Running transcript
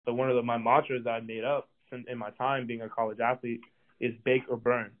So one of my mantras that I made up in my time being a college athlete is bake or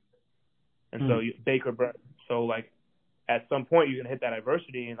burn. And so you bake or burn. So like at some point you're going to hit that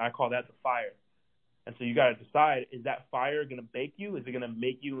adversity, and I call that the fire. And so you got to decide, is that fire going to bake you? Is it going to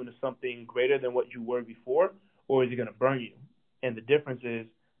make you into something greater than what you were before, or is it going to burn you? And the difference is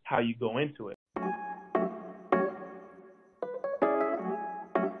how you go into it.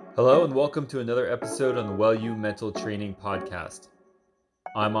 Hello and welcome to another episode on the Well U Mental Training Podcast.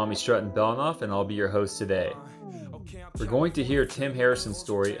 I'm Ami Stratton-Belanoff and I'll be your host today. We're going to hear Tim Harrison's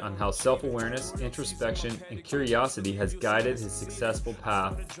story on how self-awareness, introspection, and curiosity has guided his successful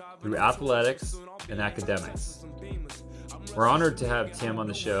path through athletics and academics. We're honored to have Tim on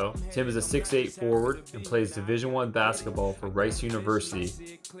the show. Tim is a 6'8" forward and plays Division I basketball for Rice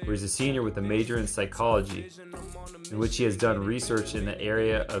University, where he's a senior with a major in psychology, in which he has done research in the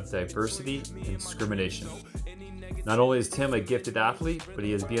area of diversity and discrimination. Not only is Tim a gifted athlete, but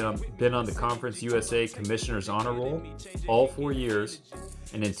he has been on the Conference USA Commissioner's Honor Roll all 4 years,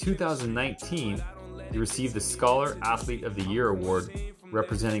 and in 2019, he received the Scholar Athlete of the Year award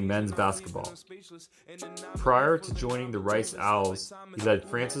representing men's basketball. Prior to joining the Rice Owls, he led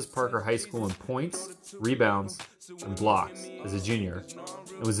Francis Parker High School in points, rebounds, and blocks as a junior,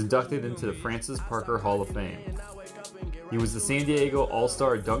 and was inducted into the Francis Parker Hall of Fame. He was the San Diego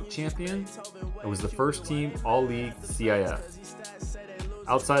All-Star Dunk Champion and was the first team All-League CIF.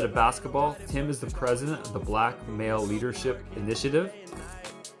 Outside of basketball, Tim is the president of the Black Male Leadership Initiative,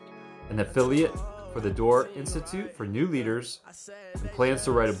 an affiliate for the Door Institute for New Leaders, and plans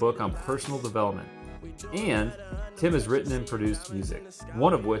to write a book on personal development. And Tim has written and produced music,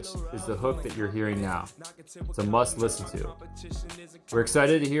 one of which is the hook that you're hearing now. It's a must listen to. We're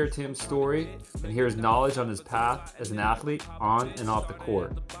excited to hear Tim's story and hear his knowledge on his path as an athlete on and off the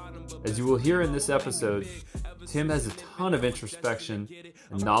court. As you will hear in this episode, Tim has a ton of introspection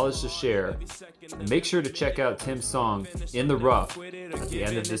and knowledge to share, and make sure to check out Tim's song, In the Rough, at the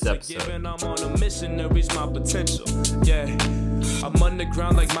end of this episode. I'm on a mission to reach my potential, yeah. I'm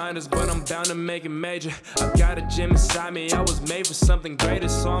underground like miners, but I'm bound to make it major. I got a gem inside me, I was made for something greater,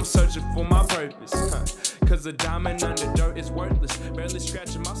 so I'm searching for my purpose. Cause the diamond under dirt is worthless, barely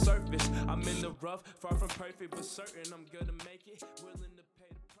scratching my surface. I'm in the rough, far from perfect, but certain I'm gonna make it, willing to pay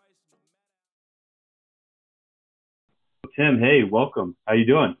the price. Tim, hey, welcome. How you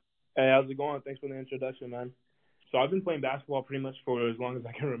doing? Hey, how's it going? Thanks for the introduction, man. So I've been playing basketball pretty much for as long as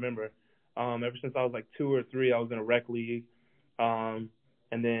I can remember. Ever since I was like 2 or 3, I was in a rec league.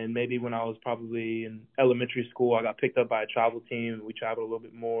 And then maybe when I was probably in elementary school, I got picked up by a travel team. We traveled a little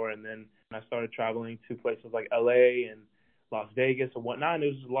bit more, and then I started traveling to places like LA and Las Vegas and whatnot, and it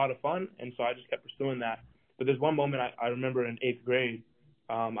was a lot of fun, and so I just kept pursuing that. But there's one moment I remember in 8th grade.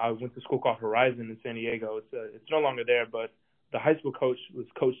 I went to a school called Horizon in San Diego. It's no longer there, but the high school coach was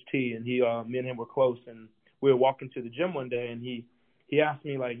Coach T, and me and him were close, and we were walking to the gym one day, and he asked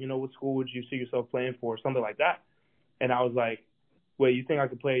me, like, what school would you see yourself playing for, something like that. And I was like, wait, you think I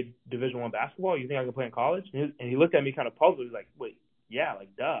could play Division I basketball? You think I could play in college? And he looked at me kind of puzzled. He's like, wait, yeah,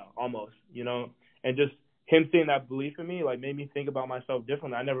 like, duh, almost, And just him seeing that belief in me, like, made me think about myself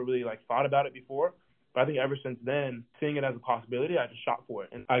differently. I never really, like, thought about it before. But I think ever since then, seeing it as a possibility, I just shot for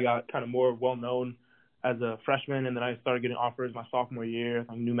it. And I got kind of more well-known as a freshman, and then I started getting offers my sophomore year,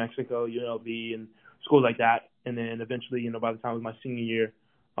 like New Mexico, UNLV, and schools like that. And then eventually, by the time it was my senior year,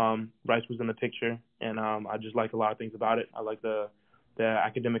 Rice was in the picture, and I just like a lot of things about it. I like the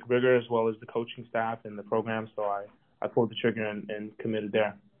academic rigor as well as the coaching staff and the program, so I pulled the trigger and committed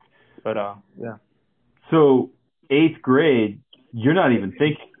there. But, yeah. So 8th grade, you're not even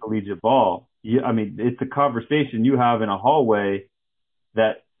thinking collegiate ball. It's a conversation you have in a hallway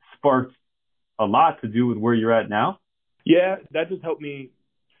that sparked a lot to do with where you're at now. Yeah, that just helped me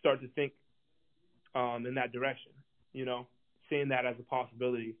start to think in that direction, seeing that as a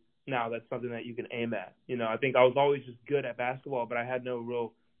possibility. Now that's something that you can aim at. I think I was always just good at basketball, but I had no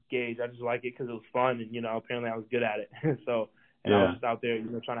real gauge. I just liked it because it was fun, and, apparently I was good at it. I was just out there,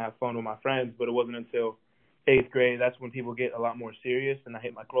 trying to have fun with my friends, but it wasn't until 8th grade, that's when people get a lot more serious, and I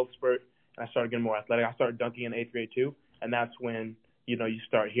hit my growth spurt, and I started getting more athletic. I started dunking in 8th grade too, and that's when, you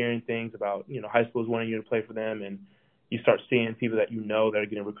start hearing things about, high schools wanting you to play for them, and you start seeing people that that are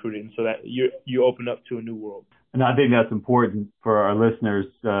getting recruited, and so that you open up to a new world. And I think that's important for our listeners.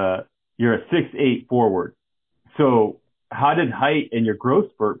 You're a 6'8" forward. So how did height and your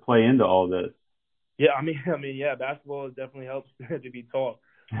growth spurt play into all this? Yeah, yeah, basketball definitely helps to be tall.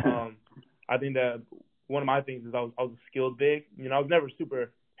 I think that one of my things is I was a skilled big. I was never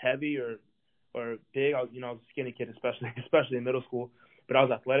super heavy or big. I was a skinny kid, especially in middle school. But I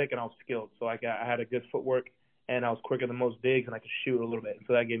was athletic and I was skilled. So I had a good footwork, and I was quicker than most bigs, and I could shoot a little bit.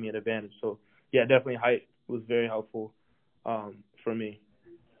 So that gave me an advantage. So, yeah, definitely height was very helpful for me.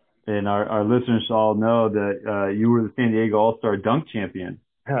 And our listeners all know that you were the San Diego All-Star dunk champion.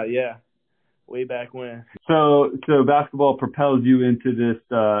 Yeah, way back when. So basketball propels you into this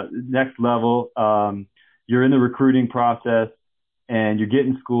next level. You're in the recruiting process, and you're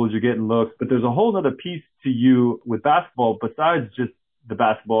getting schools, you're getting looks, but there's a whole other piece to you with basketball besides just the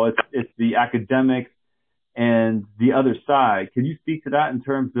basketball. It's the academics and the other side. Can you speak to that in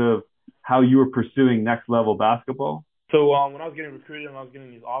terms of how you were pursuing next level basketball? So when I was getting recruited and I was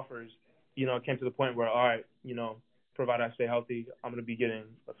getting these offers, it came to the point where, all right, provided I stay healthy, I'm going to be getting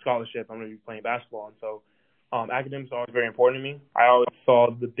a scholarship. I'm going to be playing basketball. And so academics are always very important to me. I always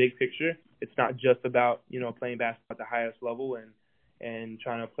saw the big picture. It's not just about, playing basketball at the highest level and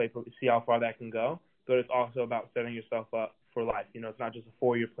trying to see how far that can go, but it's also about setting yourself up for life. It's not just a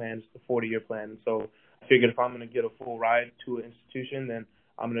 4-year plan, it's a 40-year plan. And so I figured if I'm going to get a full ride to an institution, then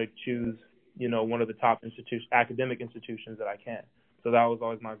I'm going to choose, one of the top academic institutions that I can. So that was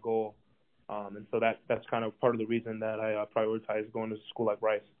always my goal. And so that's kind of part of the reason that I prioritized going to a school like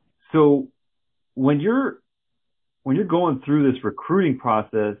Rice. So when you're going through this recruiting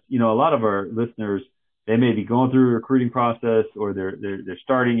process, a lot of our listeners, they may be going through a recruiting process, or they're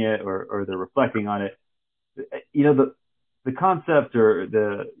starting it, or they're reflecting on it. The concept, or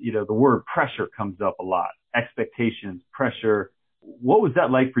the word pressure comes up a lot. Expectations, pressure. What was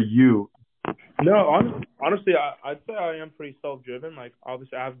that like for you? No, honestly, I'd say I am pretty self-driven. Like,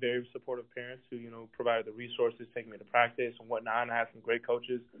 obviously, I have very supportive parents who, provided the resources, taking me to practice and whatnot, and I had some great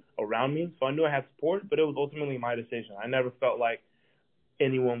coaches around me. So I knew I had support, but it was ultimately my decision. I never felt like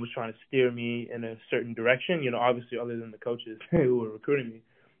anyone was trying to steer me in a certain direction, obviously other than the coaches who were recruiting me.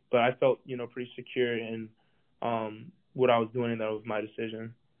 But I felt, pretty secure in what I was doing, and that was my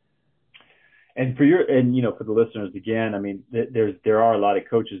decision. And for the listeners, again, I mean, there are a lot of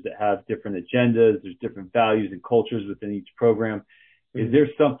coaches that have different agendas. There's different values and cultures within each program. Mm-hmm. Is there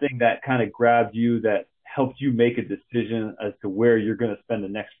something that kind of grabbed you, that helped you make a decision as to where you're going to spend the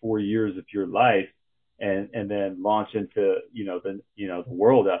next 4 years of your life, and then launch into the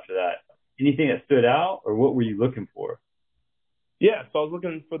world after that? Anything that stood out, or what were you looking for? Yeah, so I was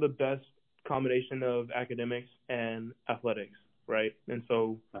looking for the best combination of academics and athletics, right? And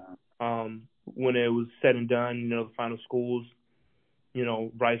so when it was said and done, the final schools,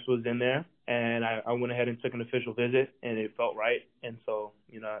 Rice was in there, and I went ahead and took an official visit, and it felt right. And so,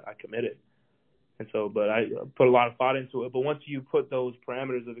 I committed. And so, but I put a lot of thought into it. But once you put those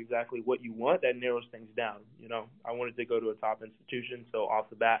parameters of exactly what you want, that narrows things down. I wanted to go to a top institution. So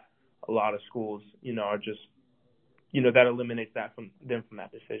off the bat, a lot of schools, are just, that eliminates that from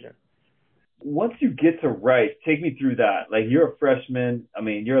that decision. Once you get to Rice, take me through that. Like, you're a freshman. I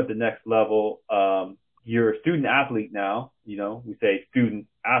mean, you're at the next level. You're a student athlete now. We say student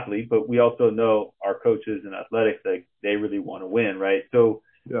athlete, but we also know our coaches in athletics, like, they really want to win, right? So,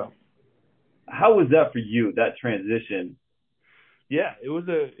 yeah. How was that for you, that transition? Yeah, it was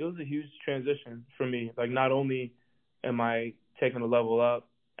a huge transition for me. Like, not only am I taking a level up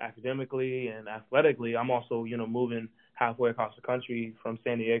academically and athletically, I'm also, moving halfway across the country from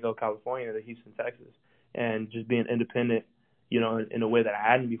San Diego, California to Houston, Texas, and just being independent, in a way that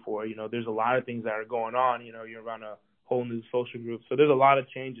I hadn't before. There's a lot of things that are going on. You're around a whole new social group. So there's a lot of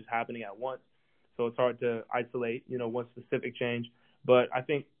changes happening at once. So it's hard to isolate, one specific change. But I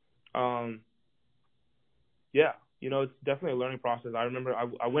think, it's definitely a learning process. I remember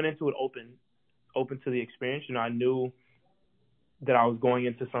I went into it open to the experience. I knew that I was going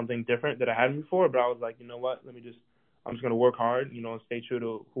into something different that I hadn't before, but I was like, you know what, I'm just going to work hard, and stay true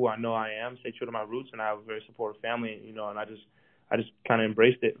to who I know I am, stay true to my roots, and I have a very supportive family, and I just kind of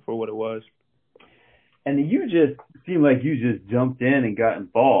embraced it for what it was. And you just seemed like you just jumped in and got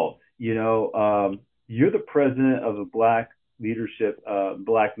involved. You're the president of the Black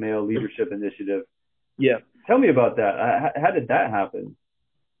Male Leadership Initiative. Yeah. Tell me about that. How did that happen?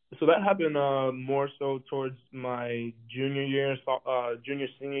 So that happened more so towards my senior year,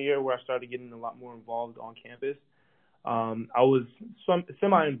 where I started getting a lot more involved on campus. I was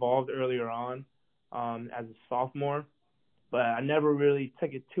semi-involved earlier on as a sophomore, but I never really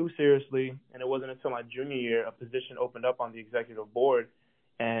took it too seriously. And it wasn't until my junior year a position opened up on the executive board,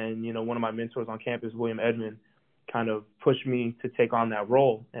 and one of my mentors on campus, William Edmond, kind of pushed me to take on that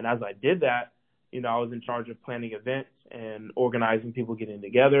role. And as I did that, I was in charge of planning events and organizing people getting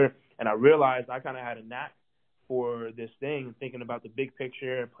together. And I realized I kind of had a knack for this thing, thinking about the big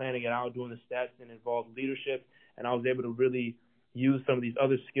picture, planning it out, doing the steps, and involved leadership. And I was able to really use some of these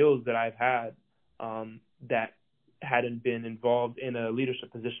other skills that I've had that hadn't been involved in a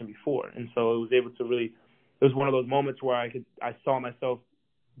leadership position before. And so it was able to really it was one of those moments where I saw myself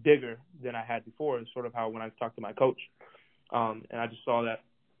bigger than I had before. It's sort of how when I talked to my coach, and I just saw that,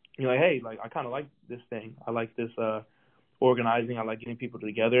 like, hey, like I kind of like this thing. I like this organizing. I like getting people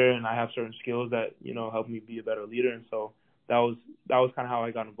together, and I have certain skills that help me be a better leader. And so that was kind of how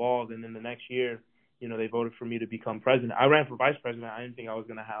I got involved. And then the next year, they voted for me to become president. I ran for vice president. I didn't think I was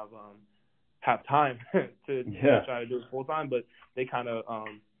going to have time to try to do it full time, but they kind of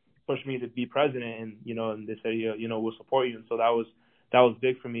pushed me to be president, and and they said, we'll support you. And so that was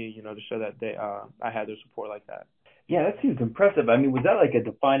big for me, to show that I had their support like that. Yeah, that seems impressive. I mean, was that like a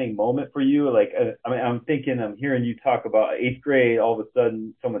defining moment for you? Like, I'm hearing you talk about 8th grade, all of a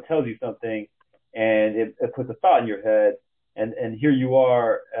sudden someone tells you something and it puts a thought in your head. And here you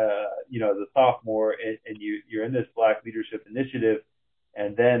are, as a sophomore, and you're in this Black Leadership Initiative,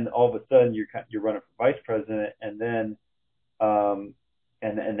 and then all of a sudden you're running for vice president, and then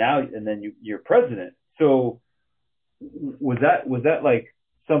you're president. So was that like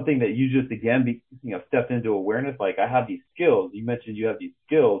something that you just again stepped into awareness? Like, I have these skills. You mentioned you have these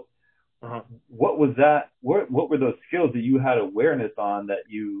skills. Uh-huh. What was that? What were those skills that you had awareness on that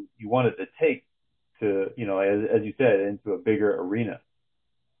you wanted to take to, as you said, into a bigger arena?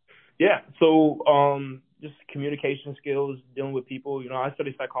 Yeah. So just communication skills, dealing with people. I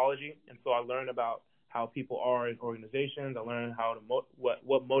study psychology, and so I learned about how people are in organizations. I learned how to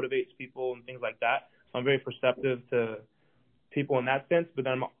what motivates people and things like that. So I'm very perceptive to people in that sense. But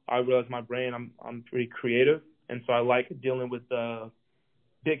then I realized my brain, I'm pretty creative, and so I like dealing with the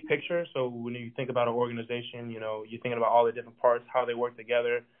big picture. So when you think about an organization, you're thinking about all the different parts, how they work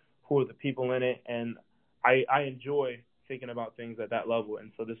together, who are the people in it, and I enjoy thinking about things at that level.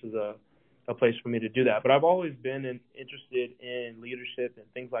 And so this is a place for me to do that. But I've always been interested in leadership and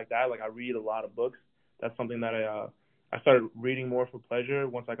things like that. Like, I read a lot of books. That's something that I started reading more for pleasure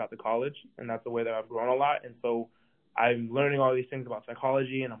once I got to college, and that's the way that I've grown a lot. And so I'm learning all these things about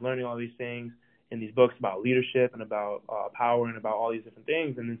psychology, and I'm learning all these things in these books about leadership and about power and about all these different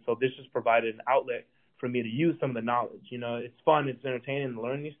things. And then so this just provided an outlet for me to use some of the knowledge. It's fun, it's entertaining to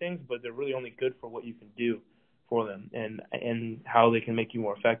learn these things, but they're really only good for what you can do for them and how they can make you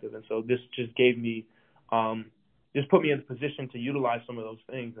more effective. And so this just gave me, just put me in a position to utilize some of those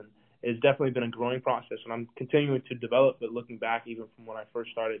things. And it's definitely been a growing process, and I'm continuing to develop. But looking back, even from when I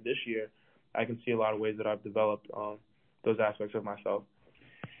first started this year, I can see a lot of ways that I've developed those aspects of myself.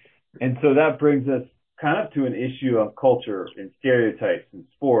 And so that brings us kind of to an issue of culture and stereotypes in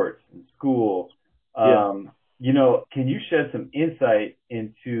sports and school. Can you shed some insight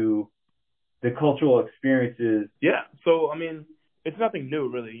into the cultural experiences? Yeah. So, I mean, it's nothing new,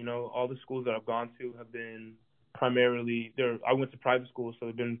 really. All the schools that I've gone to have been primarily, I went to private schools, so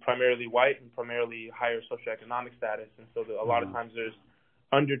they've been primarily white and primarily higher socioeconomic status. And so a lot of times there's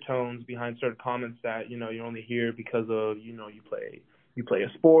undertones behind certain comments that, you only hear because of, you play a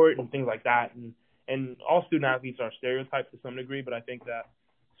sport and things like that. And all student athletes are stereotyped to some degree, but I think that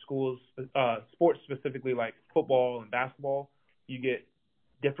schools, sports specifically like football and basketball, you get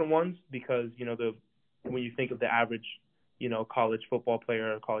different ones because, when you think of the average, college football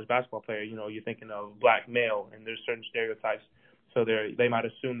player or college basketball player, you're thinking of black male, and there's certain stereotypes. So they might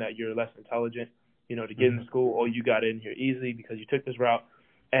assume that you're less intelligent, to get into school, or you got in here easily because you took this route.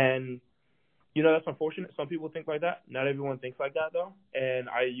 And, that's unfortunate. Some people think like that. Not everyone thinks like that, though. And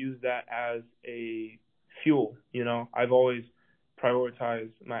I use that as a fuel. I've always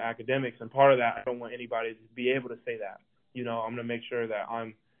prioritized my academics, and part of that, I don't want anybody to be able to say that. I'm going to make sure that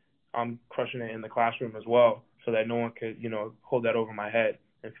I'm crushing it in the classroom as well, so that no one could, hold that over my head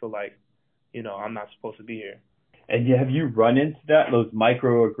and feel like, I'm not supposed to be here. And have you run into those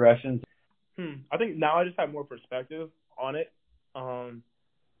microaggressions? I think now I just have more perspective on it.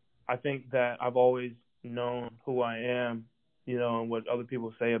 I think that I've always known who I am, and what other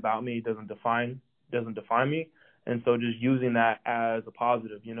people say about me doesn't define me. And so just using that as a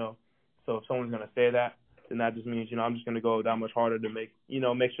positive, So if someone's going to say that, then that just means, I'm just going to go that much harder to make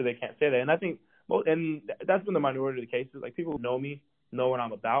sure they can't say that. And I think, and that's been the minority of the cases. Like, people who know me know what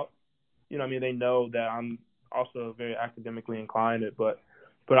I'm about. They know that I'm also very academically inclined. But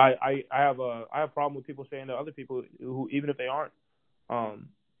I have a problem with people saying to other people who, even if they aren't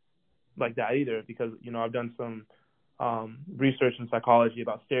like that either, because, I've done some research in psychology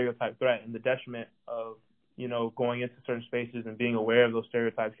about stereotype threat and the detriment of, going into certain spaces and being aware of those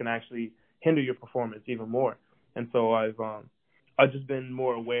stereotypes can actually hinder your performance even more. And so I've just been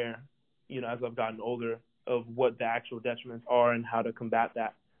more aware, as I've gotten older, of what the actual detriments are and how to combat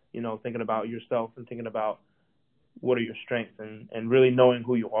that, thinking about yourself and thinking about what are your strengths, and really knowing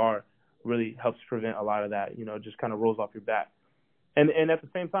who you are really helps prevent a lot of that, just kind of rolls off your back. And at the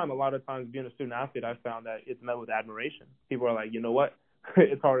same time, a lot of times being a student athlete, I found that it's met with admiration. People are like, you know what,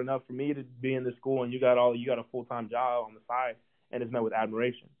 it's hard enough for me to be in this school, and you got a full-time job on the side, and it's met with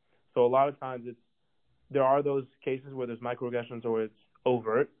admiration. So a lot of times there are those cases where there's microaggressions or it's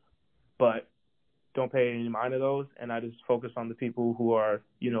overt, but don't pay any mind to those, and I just focus on the people who are,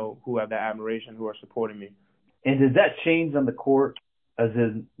 who have that admiration, who are supporting me. And does that change on the court as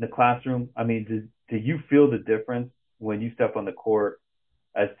in the classroom? I mean, do you feel the difference when you step on the court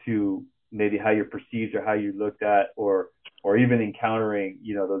as to maybe how you're perceived or how you're looked at, or even encountering,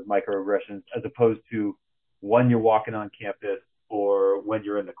 those microaggressions, as opposed to when you're walking on campus or when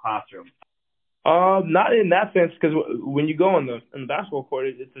you're in the classroom? Not in that sense, because when you go in the basketball court,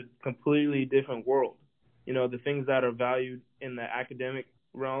 it's a completely different world. The things that are valued in the academic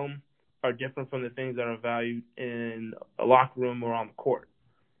realm are different from the things that are valued in a locker room or on the court.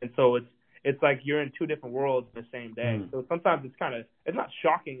 And so it's like you're in two different worlds in the same day. So sometimes it's not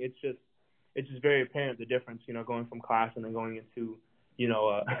shocking. It's just very apparent, the difference, going from class and then going into,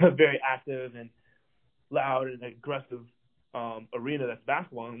 a very active and loud and aggressive arena that's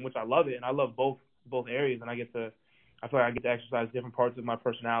basketball, in which I love it, and I love both areas, and I feel like I get to exercise different parts of my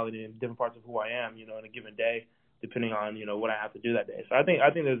personality and different parts of who I am, in a given day, depending on what I have to do that day. So I think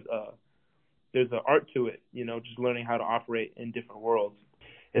there's an art to it, just learning how to operate in different worlds.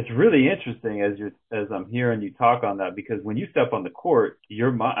 It's really interesting as I'm hearing you talk on that, because when you step on the court,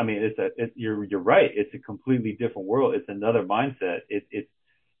 you're right. It's a completely different world. It's another mindset.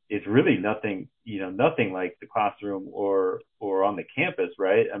 It's really nothing like the classroom or on the campus,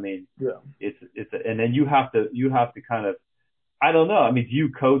 right? I mean, yeah. And then you have to kind of, I don't know. I mean, do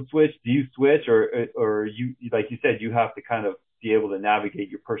you code switch? Do you switch, or you, like you said, you have to kind of be able to navigate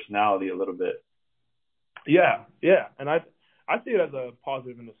your personality a little bit? Yeah, and I see it as a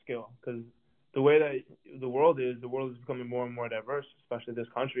positive and a skill, because the way that the world is becoming more and more diverse, especially this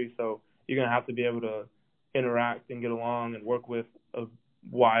country. So you're gonna have to be able to interact and get along and work with a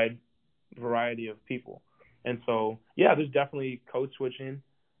wide variety of people. And so, yeah, there's definitely code switching,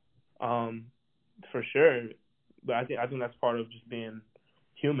 for sure. But I think that's part of just being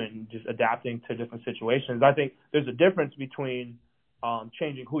human, just adapting to different situations. I think there's a difference between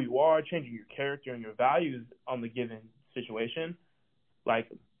changing who you are, changing your character and your values on the given situation.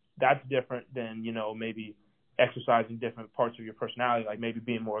 Like, that's different than, maybe exercising different parts of your personality, like maybe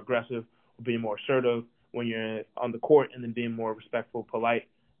being more aggressive or being more assertive when you're on the court, and then being more respectful, polite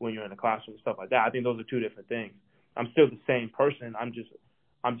when you're in the classroom, stuff like that. I think those are two different things. I'm still the same person. I'm just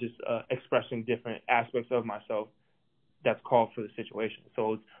expressing different aspects of myself that's called for the situation.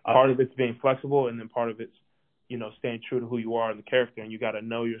 So part of it's being flexible, and then part of it's, staying true to who you are and the character, and you got to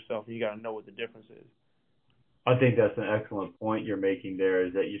know yourself, and you got to know what the difference is. I think that's an excellent point you're making there,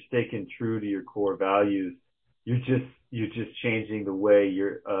 is that you're sticking true to your core values. You're just changing the way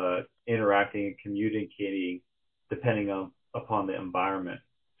you're interacting and communicating depending upon the environment.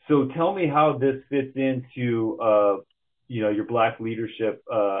 So tell me how this fits into your Black Leadership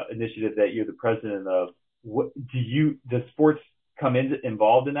initiative that you're the president of. What does sports come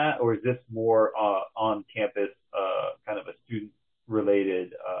involved in that, or is this more on campus kind of a student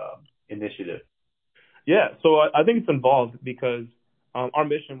related initiative? Yeah, so I think it's involved because our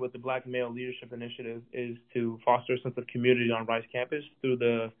mission with the Black Male Leadership Initiative is to foster a sense of community on Rice campus through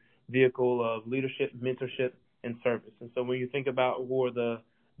the vehicle of leadership, mentorship, and service. And so when you think about who are the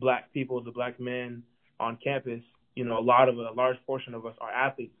Black people, the Black men on campus, a large portion of us are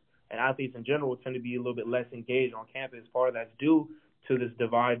athletes. And athletes in general tend to be a little bit less engaged on campus. Part of that's due to this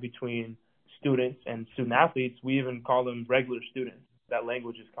divide between students and student athletes. We even call them regular students. That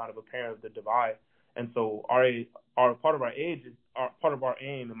language is kind of apparent of the divide. And so our part of our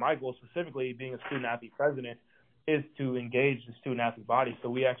aim, and my goal specifically, being a student athlete president, is to engage the student athlete body. So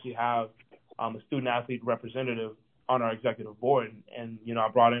we actually have a student athlete representative on our executive board, and I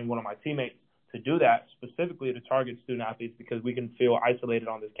brought in one of my teammates to do that, specifically to target student athletes, because we can feel isolated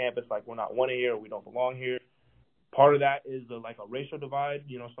on this campus, like we're not wanted here, or we don't belong here. Part of that is a racial divide.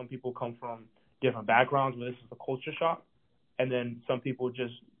 Some people come from different backgrounds where this is a culture shock, and then some people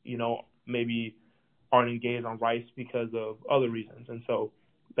just maybe aren't engaged on Rice because of other reasons. And so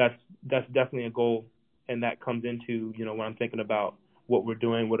that's definitely a goal, and that comes into when I'm thinking about what we're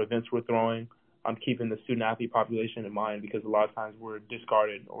doing, what events we're throwing. I'm keeping the student athlete population in mind, because a lot of times we're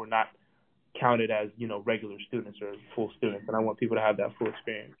discarded or not counted as regular students or full students, and I want people to have that full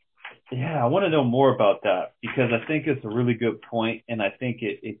experience. Yeah, I want to know more about that, because I think it's a really good point, and I think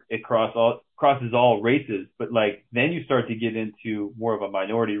it crosses all races. But then you start to get into more of a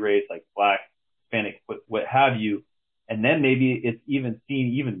minority race, like Black, Hispanic, what have you, and then maybe it's even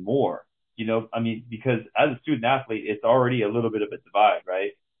seen even more. I mean, because as a student athlete, it's already a little bit of a divide,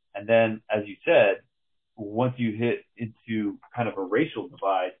 right? And then, as you said, once you hit into kind of a racial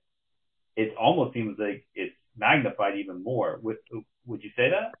divide, it almost seems like it's magnified even more. Would you say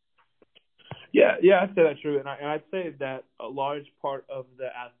that? Yeah, I'd say that's true. And I'd say that a large part of the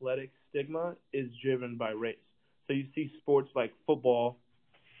athletic stigma is driven by race. So you see sports like football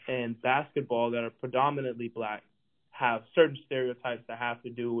and basketball that are predominantly black have certain stereotypes that have to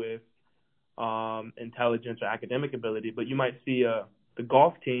do with intelligence or academic ability. But you might see the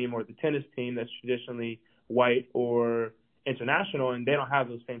golf team or the tennis team that's traditionally white or international, and they don't have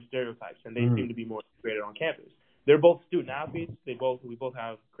those same stereotypes, and they seem to be more integrated on campus. They're both student athletes. We both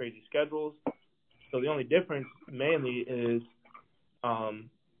have crazy schedules. So the only difference mainly is,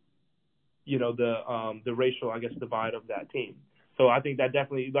 the racial, I guess, divide of that team. So I think that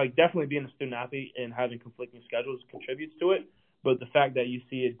definitely being a student athlete and having conflicting schedules contributes to it. But the fact that you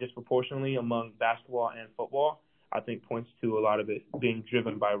see it disproportionately among basketball and football, I think points to a lot of it being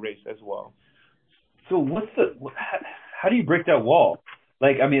driven by race as well. So how do you break that wall?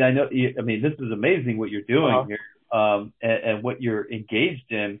 Like, I mean, this is amazing what you're doing here, and what you're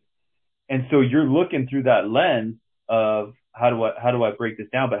engaged in. And so you're looking through that lens of how do I break this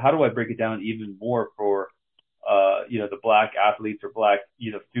down? But how do I break it down even more for, the black athletes or black,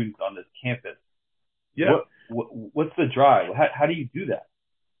 students on this campus? Yeah. What's the drive? How do you do that?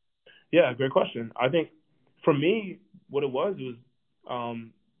 Yeah, great question. I think for me, what it was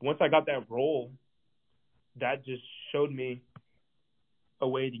once I got that role, that just showed me a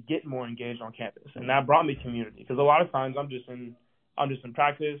way to get more engaged on campus, and that brought me community. Because a lot of times I'm just in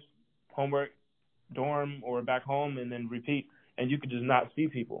practice, homework, dorm, or back home, and then repeat, and you could just not see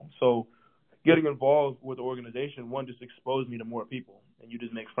people. So getting involved with the organization, one, just exposed me to more people, and you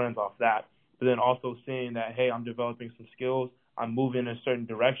just make friends off that. But then also seeing that, hey, I'm developing some skills, I'm moving in a certain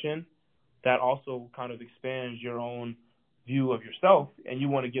direction, that also kind of expands your own view of yourself, and you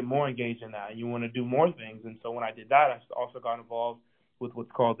want to get more engaged in that, and you want to do more things. And so when I did that, I also got involved with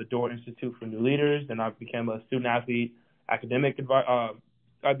what's called the Door Institute for New Leaders, and I became a student athlete academic advisor.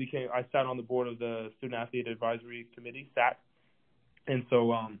 I sat on the board of the Student Athlete Advisory Committee, SAC, and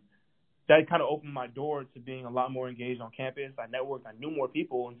so that kind of opened my door to being a lot more engaged on campus. I networked, I knew more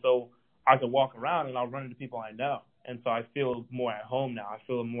people, and so I could walk around and I'll run into people I know, and so I feel more at home now. I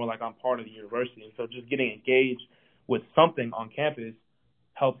feel more like I'm part of the university, and so just getting engaged with something on campus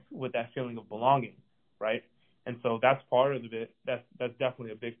helps with that feeling of belonging, right? And so that's part of it. That's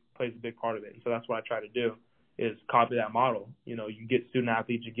definitely plays a big part of it. And so that's what I try to do is copy that model. You get student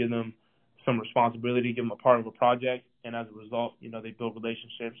athletes, you give them some responsibility, give them a part of a project, and as a result, they build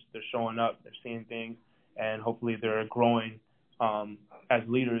relationships, they're showing up, they're seeing things, and hopefully they're growing as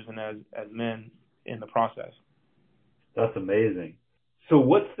leaders and as men in the process. That's amazing. So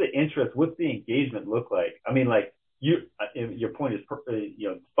what's the interest? What's the engagement look like? I mean, like your point is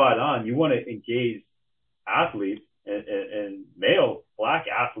spot on. You want to engage athletes and male black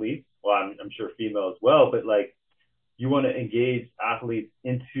athletes. Well, I'm sure female as well, but like you want to engage athletes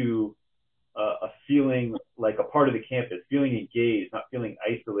into a feeling like a part of the campus, feeling engaged, not feeling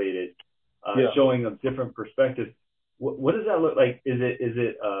isolated, showing them different perspectives. What does that look like? Is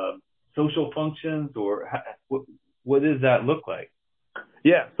it social functions, or what does that look like?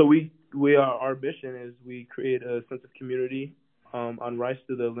 Yeah, so we our mission is we create a sense of community on Rice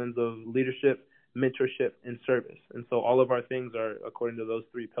through the lens of leadership, mentorship, and service. And so all of our things are according to those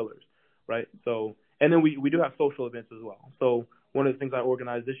three pillars, right? So, and then we do have social events as well. So one of the things I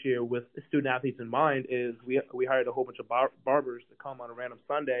organized this year with student athletes in mind is we hired a whole bunch of barbers to come on a random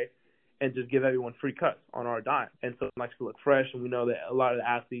Sunday and just give everyone free cuts on our dime. And so it likes to look fresh, and we know that a lot of the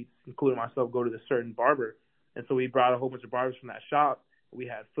athletes, including myself, go to this certain barber. And so we brought a whole bunch of barbers from that shop. We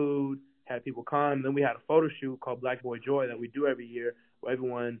had food, had people come. And then we had a photo shoot called Black Boy Joy that we do every year, where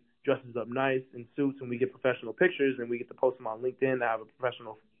everyone dresses up nice in suits, and we get professional pictures, and we get to post them on LinkedIn to have a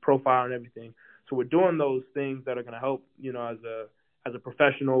professional profile and everything. So we're doing those things that are going to help, as a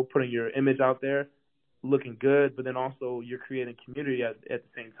professional, putting your image out there, looking good, but then also you're creating community at the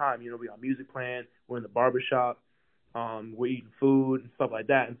same time. We got music playing, we're in the barbershop, we're eating food and stuff like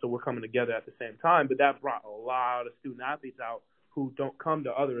that, and so we're coming together at the same time. But that brought a lot of student athletes out who don't come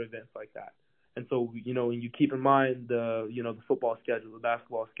to other events like that. And so, when you keep in mind the football schedule, the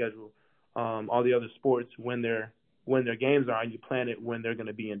basketball schedule, all the other sports, when their games are on, you plan it when they're going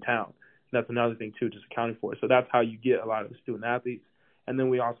to be in town. And that's another thing too, just accounting for it. So that's how you get a lot of the student athletes. And then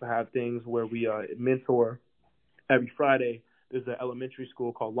we also have things where we mentor. Every Friday, there's an elementary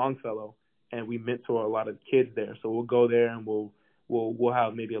school called Longfellow, and we mentor a lot of kids there. So we'll go there and we'll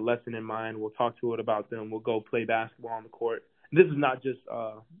have maybe a lesson in mind. We'll talk to it about them. We'll go play basketball on the court. This is not just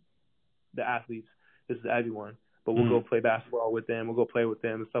the athletes. This is everyone. But we'll go play basketball with them. We'll go play with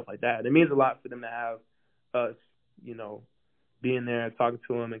them and stuff like that. And it means a lot for them to have us, you know, being there, talking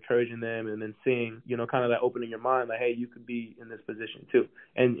to them, encouraging them, and then seeing, you know, kind of that opening your mind, like, hey, you could be in this position too.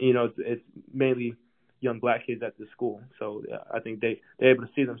 And, you know, it's mainly young black kids at this school. So I think they're able to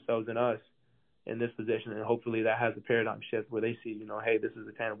see themselves in us in this position, and hopefully that has a paradigm shift where they see, you know, hey, this is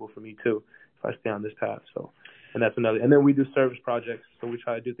attainable for me too if I stay on this path. So, and that's another. And then we do service projects. So we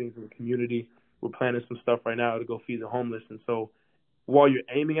try to do things in the community. We're planning some stuff right now to go feed the homeless. And so while you're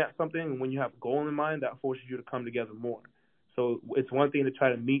aiming at something, when you have a goal in mind, that forces you to come together more. So it's one thing to try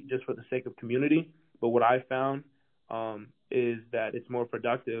to meet just for the sake of community, but what I found is that it's more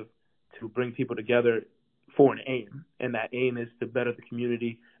productive to bring people together for an aim, and that aim is to better the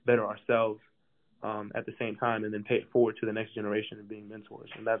community, better ourselves at the same time, and then pay it forward to the next generation and being mentors.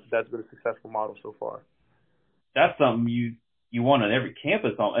 And that's been a successful model so far. That's something you want on every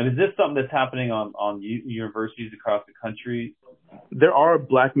campus. And is this something that's happening on universities across the country? There are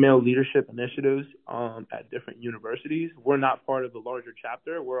black male leadership initiatives at different universities. We're not part of the larger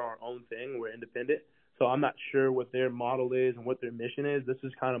chapter. We're our own thing. We're independent. So I'm not sure what their model is and what their mission is. This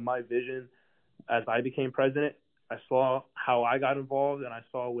is kind of my vision as I became president. I saw how I got involved, and I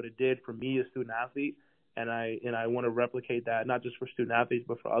saw what it did for me as a student athlete, and I want to replicate that, not just for student athletes,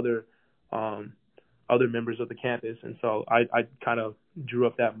 but for other members of the campus. And so I kind of drew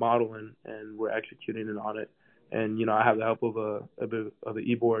up that model, and we're executing it on it. And, you know, I have the help of the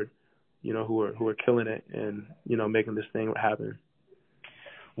e-board, you know, who are killing it and, you know, making this thing happen.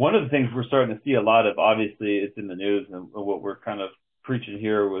 One of the things we're starting to see a lot of, obviously it's in the news, and what we're kind of preaching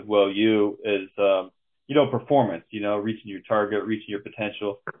here with WellU is, you know, performance, you know, reaching your target, reaching your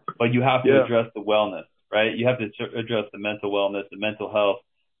potential, but you have to address the wellness, right? You have to address the mental wellness, the mental health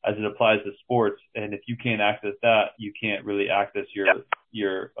as it applies to sports. And if you can't access that, you can't really access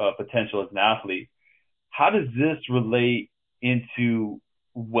your potential as an athlete. How does this relate into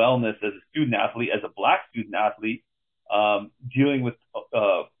wellness as a student athlete, as a black student athlete, dealing with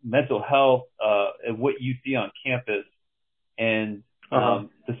mental health and what you see on campus and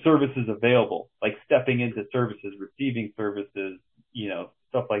the services available, like stepping into services, receiving services, you know,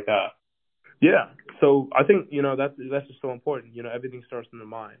 stuff like that? Yeah. So I think, you know, that's just so important. You know, everything starts in the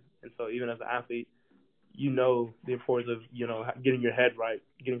mind. And so even as an athlete, you know the importance of, you know, getting your head right,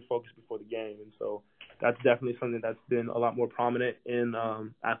 getting focused before the game. And so that's definitely something that's been a lot more prominent in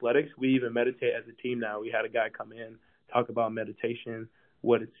athletics. We even meditate as a team now. We had a guy come in, talk about meditation,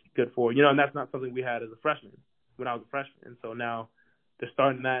 what it's good for. You know, and that's not something we had as a freshman, when I was a freshman. And so now they're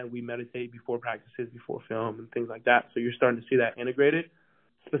starting that, and we meditate before practices, before film, and things like that. So you're starting to see that integrated.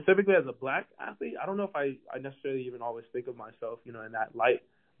 Specifically as a black athlete, I don't know if I necessarily even always think of myself, you know, in that light,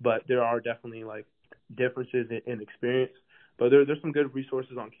 but there are definitely, like, differences in experience. But there's some good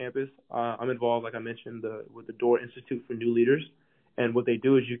resources on campus. I'm involved, like I mentioned, with the Door Institute for New Leaders. And what they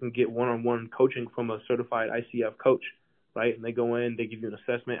do is you can get one-on-one coaching from a certified ICF coach, right? And they go in, they give you an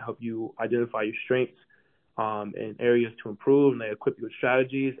assessment, help you identify your strengths and areas to improve, and they equip you with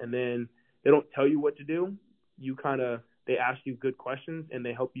strategies. And then they don't tell you what to do. They ask you good questions, and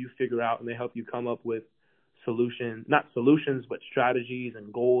they help you figure out, and they help you come up with not solutions, but strategies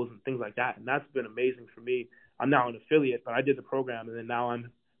and goals and things like that. And that's been amazing for me. I'm now an affiliate, but I did the program, and then now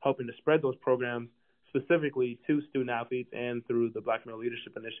I'm helping to spread those programs specifically to student athletes and through the Black Male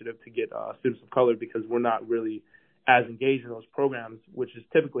Leadership Initiative to get students of color, because we're not really as engaged in those programs, which is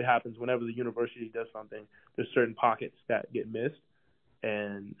typically happens whenever the university does something. There's certain pockets that get missed,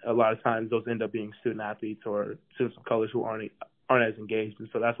 and a lot of times those end up being student athletes or students of color who aren't as engaged. And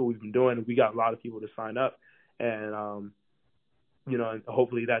so that's what we've been doing. We got a lot of people to sign up, and you know, and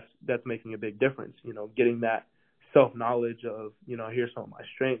hopefully that's making a big difference. You know, getting that self-knowledge of, you know, here's some of my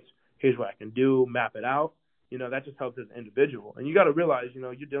strengths, here's what I can do, map it out. You know, that just helps as an individual. And you got to realize, you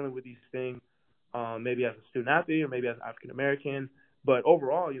know, you're dealing with these things maybe as a student athlete or maybe as African American, but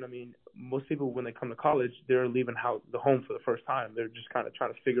overall, you know, I mean, most people when they come to college, they're leaving the home for the first time. They're just kind of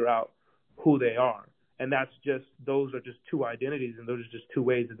trying to figure out who they are, and those are just two identities, and those are just two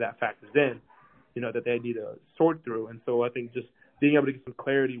ways that factors in, you know, that they need to sort through. And so I think just being able to get some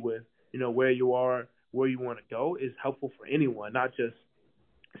clarity with, you know, where you are, where you want to go is helpful for anyone, not just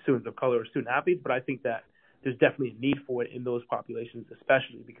students of color or student athletes, but I think that there's definitely a need for it in those populations,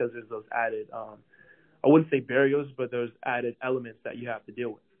 especially because there's those added, I wouldn't say barriers, but there's added elements that you have to deal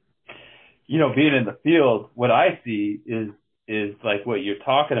with. You know, being in the field, what I see is like what you're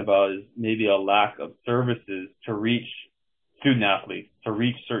talking about is maybe a lack of services to reach student athletes, to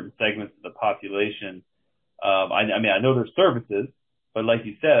reach certain segments of the population. I mean, I know there's services, but like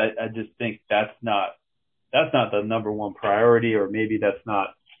you said, I just think that's not the number one priority, or maybe that's not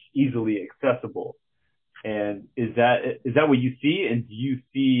easily accessible. And is that what you see? And do you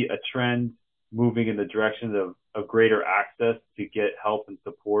see a trend moving in the direction of greater access to get help and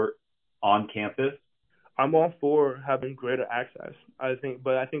support on campus? I'm all for having greater access. I think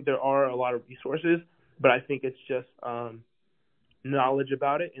there are a lot of resources, but I think it's just knowledge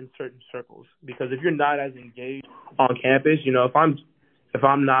about it in certain circles. Because if you're not as engaged on campus, if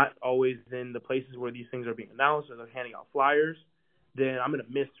I'm not always in the places where these things are being announced or they're handing out flyers, then I'm going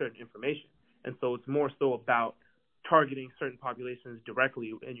to miss certain information. And so it's more so about targeting certain populations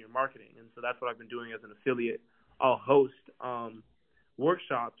directly in your marketing. And so that's what I've been doing as an affiliate. I'll host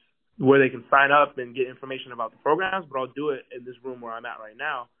workshops where they can sign up and get information about the programs, but I'll do it in this room where I'm at right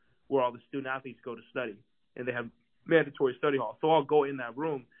now, where all the student athletes go to study, and they have mandatory study hall. So I'll go in that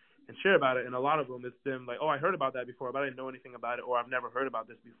room and share about it, and a lot of them, it's them like, oh, I heard about that before, but I didn't know anything about it, or I've never heard about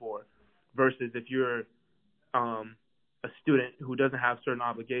this before, versus if you're a student who doesn't have certain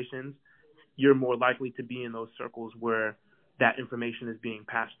obligations, you're more likely to be in those circles where that information is being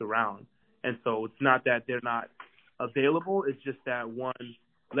passed around. And so it's not that they're not available, it's just that, one,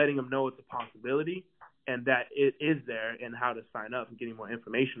 letting them know it's a possibility and that it is there and how to sign up and getting more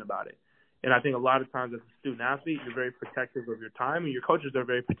information about it. And I think a lot of times as a student athlete, you're very protective of your time, and your coaches are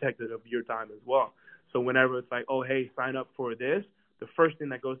very protective of your time as well. So whenever it's like, oh, hey, sign up for this, the first thing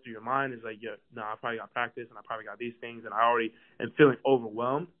that goes through your mind is like, yeah, no, I probably got practice and I probably got these things and I already am feeling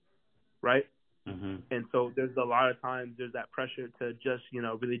overwhelmed, right? Mm-hmm. And so there's a lot of times there's that pressure to just,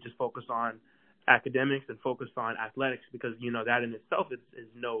 really just focus on academics and focus on athletics because, that in itself is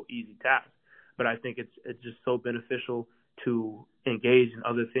no easy task. But I think it's just so beneficial to engage in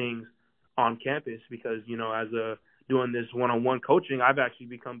other things on campus because, as doing this one-on-one coaching, I've actually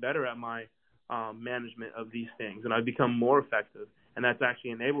become better at my management of these things, and I've become more effective. And that's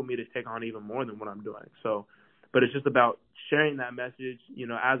actually enabled me to take on even more than what I'm doing. So, but it's just about sharing that message,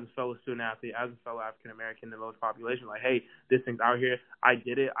 as a fellow student athlete, as a fellow African-American in those populations, like, hey, this thing's out here. I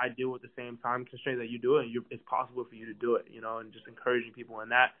did it. I deal with the same time constraints that you do it. And it's possible for you to do it, and just encouraging people in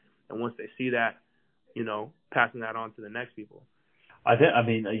that. And once they see that, passing that on to the next people. I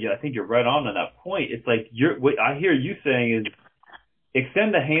think you're right on that point. It's like what I hear you saying is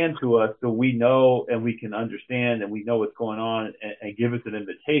extend the hand to us so we know and we can understand and we know what's going on and give us an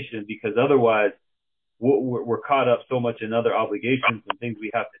invitation because otherwise we're caught up so much in other obligations and things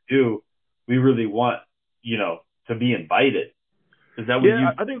we have to do. We really want, to be invited. Is that what you?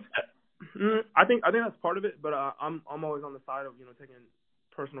 Yeah, I think that's part of it. But I'm always on the side of taking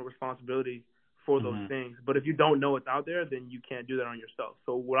personal responsibility for those mm-hmm. things. But if you don't know what's out there, then you can't do that on yourself.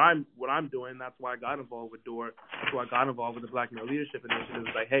 So what I'm doing, that's why I got involved with DOOR. That's why I got involved with the Black Male Leadership Initiative.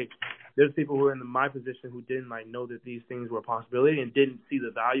 It's like, hey, there's people who are in my position who didn't know that these things were a possibility and didn't see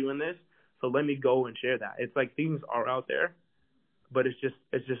the value in this. So let me go and share that. It's like things are out there, but it's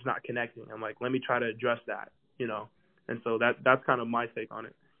just not connecting. I'm like, let me try to address that, And so that's kind of my take on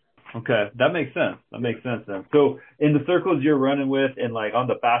it. Okay, that makes sense. That makes sense then. So in the circles you're running with and on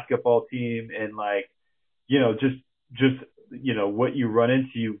the basketball team and just what you run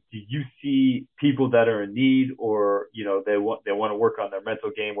into, do you see people that are in need or, they want to work on their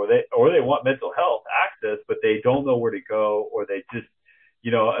mental game or they want mental health access, but they don't know where to go or they just,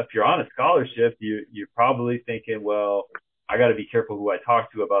 if you're on a scholarship, you're probably thinking, well, I got to be careful who I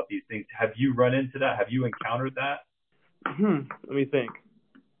talk to about these things. Have you run into that? Have you encountered that? Let me think.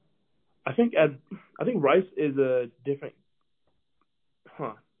 I think Rice is a different.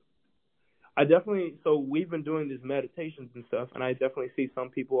 So we've been doing these meditations and stuff, and I definitely see some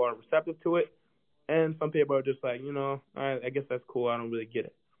people are receptive to it, and some people are just like, I guess that's cool. I don't really get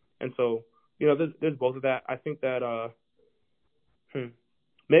it, and so there's both of that. I think that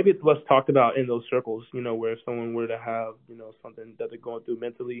maybe it's less talked about in those circles, where if someone were to have something that they're going through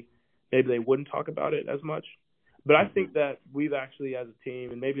mentally, maybe they wouldn't talk about it as much. But I think that we've actually, as a team,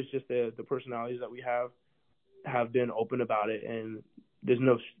 and maybe it's just the personalities that we have been open about it, and there's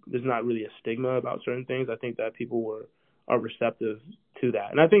not really a stigma about certain things. I think that people are receptive to that,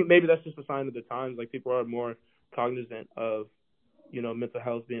 and I think maybe that's just a sign of the times. Like people are more cognizant of mental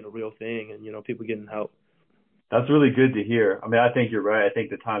health being a real thing, and people getting help. That's really good to hear. I mean, I think you're right. I think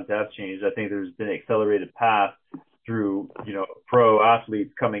the times have changed. I think there's been an accelerated path through, pro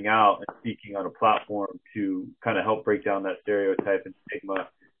athletes coming out and speaking on a platform to kind of help break down that stereotype and stigma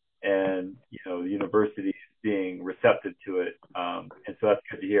and, universities being receptive to it. And so that's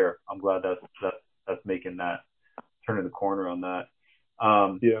good to hear. I'm glad that's making that, turning the corner on that.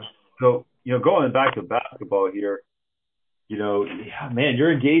 Yeah. So, going back to basketball here, man,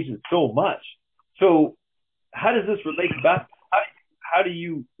 you're engaged in so much. So how does this relate to basketball? how do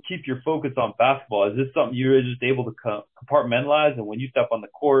you keep your focus on basketball? Is this something you're just able to compartmentalize, and when you step on the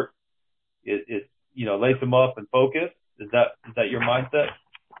court, it's lace them up and focus? Is that your mindset?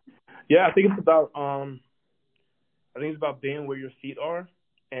 Yeah, I think it's about being where your feet are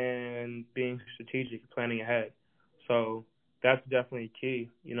and being strategic, planning ahead. So that's definitely key.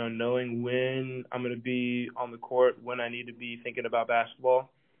 Knowing when I'm going to be on the court, when I need to be thinking about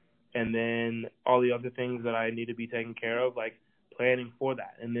basketball, and then all the other things that I need to be taking care of, like planning for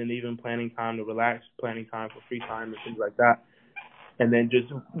that, and then even planning time to relax, planning time for free time and things like that. And then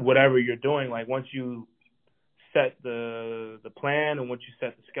just whatever you're doing, like once you set the plan and once you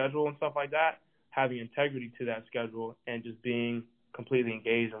set the schedule and stuff like that, having integrity to that schedule and just being completely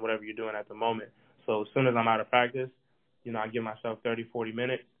engaged in whatever you're doing at the moment. So as soon as I'm out of practice, I give myself 30, 40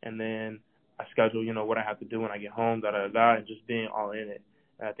 minutes, and then I schedule, what I have to do when I get home, and just being all in it.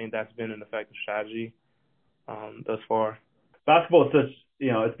 And I think that's been an effective strategy thus far. Basketball is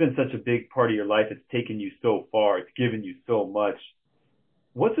it's been such a big part of your life. It's taken you so far. It's given you so much.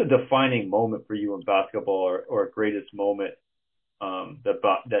 What's a defining moment for you in basketball, or a greatest moment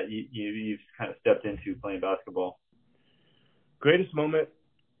that you've kind of stepped into playing basketball? Greatest moment,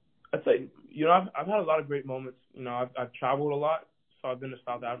 I'd say, I've had a lot of great moments. I've traveled a lot. So I've been to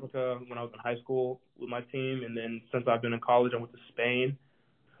South Africa when I was in high school with my team, and then since I've been in college, I went to Spain.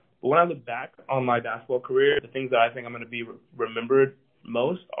 But when I look back on my basketball career, the things that I think I'm going to be remembered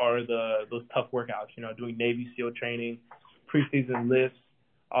most are those tough workouts. Doing Navy SEAL training, preseason lifts,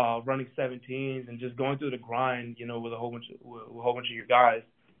 running 17s, and just going through the grind. With a whole bunch of your guys.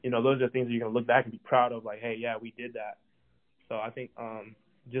 Those are things that you're going to look back and be proud of. Like, hey, yeah, we did that. So I think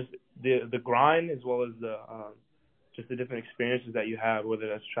just the grind, as well as just the different experiences that you have, whether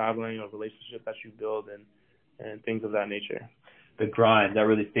that's traveling or relationships that you build and things of that nature. The grind, that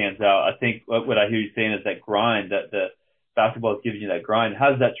really stands out. I think what I hear you saying is that grind, that the basketball is giving you that grind. How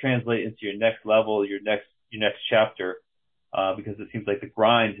does that translate into your next level, your next chapter? Because it seems like the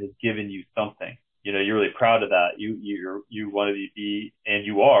grind has given you something. You're really proud of that. You want to be, and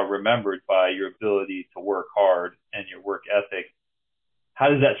you are remembered by your ability to work hard and your work ethic. How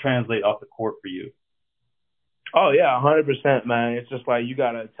does that translate off the court for you? Oh yeah, 100%, man. It's just like you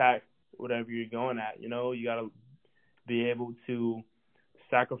gotta attack whatever you're going at. You gotta be able to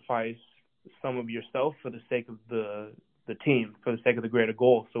sacrifice some of yourself for the sake of the team, for the sake of the greater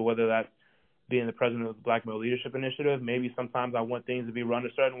goal. So whether that's being the president of the Black Male Leadership Initiative, maybe sometimes I want things to be run a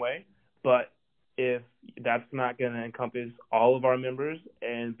certain way, but if that's not going to encompass all of our members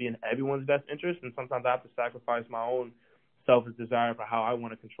and be in everyone's best interest, then sometimes I have to sacrifice my own selfish desire for how I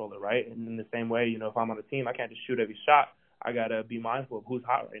want to control it, right? And in the same way, if I'm on a team, I can't just shoot every shot. I got to be mindful of who's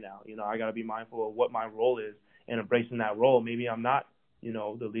hot right now. I got to be mindful of what my role is and embracing that role. Maybe I'm not,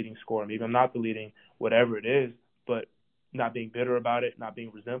 the leading scorer. Maybe I'm not the leading whatever it is, but not being bitter about it, not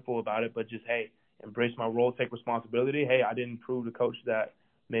being resentful about it, but just, hey, embrace my role, take responsibility. Hey, I didn't prove to coach that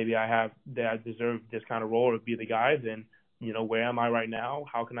maybe I deserve this kind of role or be the guy. Then, where am I right now?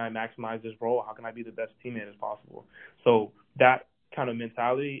 How can I maximize this role? How can I be the best teammate as possible? So that kind of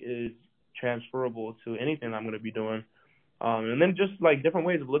mentality is transferable to anything I'm going to be doing. And then just like different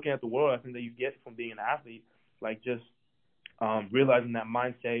ways of looking at the world, I think that you get from being an athlete, like just realizing that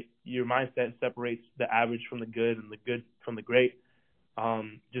your mindset separates the average from the good and the good from the great.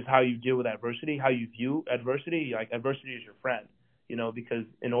 Just how you deal with adversity, how you view adversity. Like adversity is your friend, because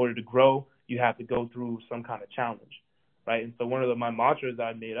in order to grow, you have to go through some kind of challenge, right? And so one of my mantras that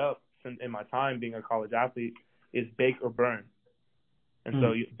I made up in my time being a college athlete is bake or burn. And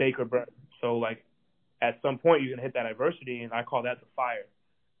so you bake or burn. So like at some point you're going to hit that adversity, and I call that the fire.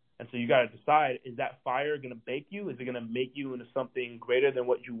 And so you got to decide, is that fire going to bake you? Is it going to make you into something greater than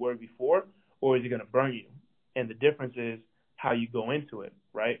what you were before, or is it going to burn you? And the difference is how you go into it,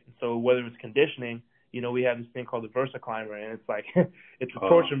 right? So whether it's conditioning, we have this thing called the VersaClimber, and it's like it's a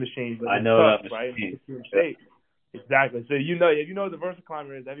torture machine, but it's tough, right? Exactly. So if you know what the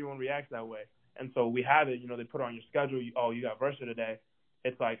VersaClimber is, everyone reacts that way. And so we have it, they put on your schedule, you got Versa today.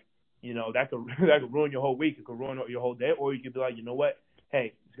 It's like, that could ruin your whole week. It could ruin your whole day. Or you could be like, you know what?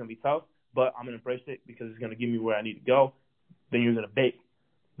 Hey, it's going to be tough, but I'm going to embrace it because it's going to give me where I need to go. Then you're going to bake.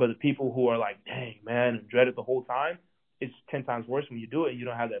 But the people who are like, dang, man, and dread it the whole time, it's 10 times worse when you do it and you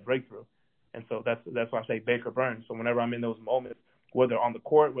don't have that breakthrough. And so that's why I say bake or burn. So whenever I'm in those moments, whether on the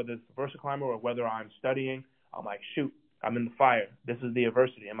court, whether it's the VersaClimber, or whether I'm studying, I'm like, shoot, I'm in the fire. This is the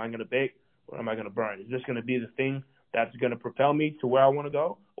adversity. Am I going to bake or am I going to burn? Is this going to be the thing that's going to propel me to where I want to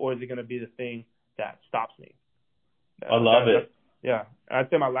go, or is it going to be the thing that stops me? I love it. Yeah. I'd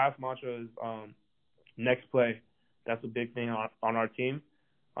say my last mantra is next play. That's a big thing on our team.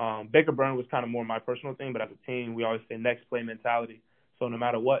 Bake or burn was kind of more my personal thing, but as a team, we always say next play mentality. So no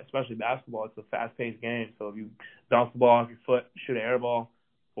matter what, especially basketball, it's a fast-paced game. So if you bounce the ball off your foot, shoot an air ball,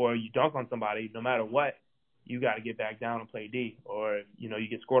 or you dunk on somebody, no matter what, you got to get back down and play D. Or if, you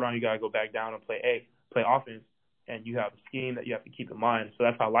get scored on, you got to go back down and play offense. And you have a scheme that you have to keep in mind. So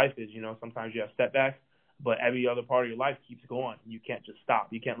that's how life is. Sometimes you have setbacks, but every other part of your life keeps going. You can't just stop.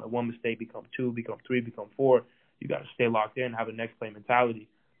 You can't let one mistake become 2, become 3, become 4. You got to stay locked in, have a next play mentality.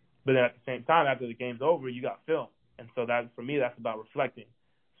 But then at the same time, after the game's over, you got film. And so that, for me, that's about reflecting.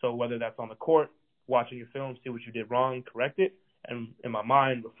 So whether that's on the court, watching your film, see what you did wrong, correct it. And in my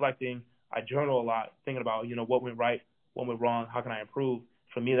mind, reflecting, I journal a lot, thinking about, what went right, what went wrong, how can I improve.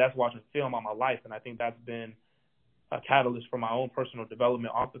 For me, that's watching film on my life. And I think that's been a catalyst for my own personal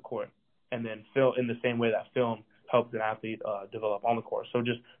development off the court. And then in the same way that film helps an athlete develop on the court. So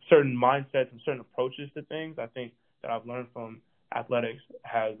just certain mindsets and certain approaches to things, I think that I've learned from athletics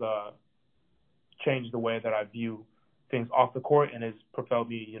has changed the way that I view things off the court and has propelled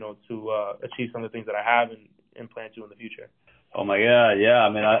me, to achieve some of the things that I have and plan to in the future. Oh my God, yeah. I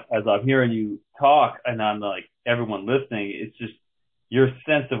mean, as I'm hearing you talk, and I'm like everyone listening, it's just your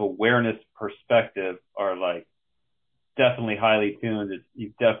sense of awareness, perspective are like definitely highly tuned.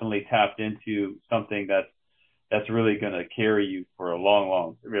 You've definitely tapped into something that's really going to carry you for a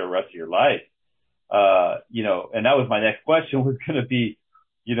long rest of your life. And that was my next question was going to be,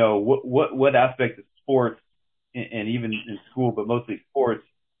 what aspect of sports and even in school, but mostly sports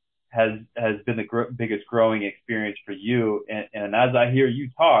has been the biggest growing experience for you. And as I hear you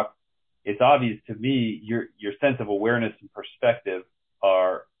talk, it's obvious to me your sense of awareness and perspective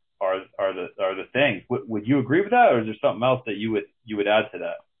are the things. Would you agree with that, or is there something else that you would add to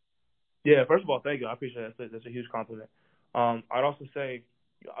that? Yeah, first of all, thank you. I appreciate that. That's a huge compliment. I'd also say,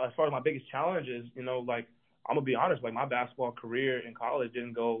 as far as my biggest challenge is, I'm gonna be honest, like my basketball career in college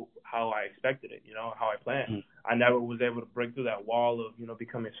didn't go how I expected it, how I planned. Mm-hmm. I never was able to break through that wall of,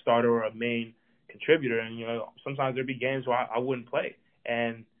 becoming a starter or a main contributor. And, sometimes there'd be games where I wouldn't play.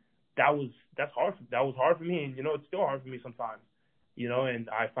 And that's hard. That was hard for me. And, it's still hard for me sometimes, and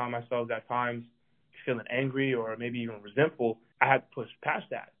I found myself at times feeling angry or maybe even resentful. I had to push past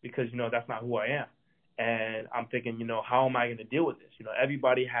that because, that's not who I am. And I'm thinking, how am I going to deal with this?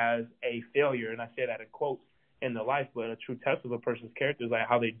 Everybody has a failure, and I say that in quotes, in their life, but a true test of a person's character is like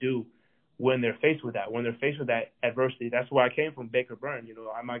how they do when they're faced with that. When they're faced with that adversity, that's where I came from, Baker Byrne.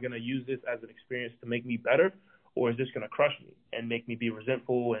 Am I going to use this as an experience to make me better, or is this going to crush me and make me be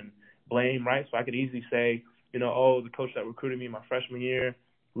resentful and blame, right? So I could easily say, the coach that recruited me my freshman year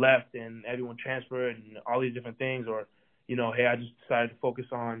left and everyone transferred and all these different things, or, hey, I just decided to focus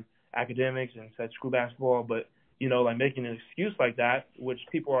on academics and said screw basketball. But, like making an excuse like that, which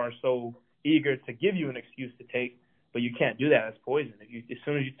people are so eager to give you an excuse to take, but you can't do that. It's poison. As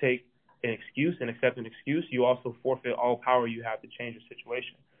soon as you take an excuse and accept an excuse, you also forfeit all power you have to change the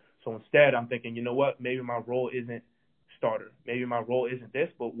situation. So instead, I'm thinking, you know what? Maybe my role isn't starter. Maybe my role isn't this,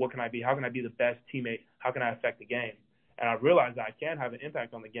 but what can I be? How can I be the best teammate? How can I affect the game? And I realized that I can have an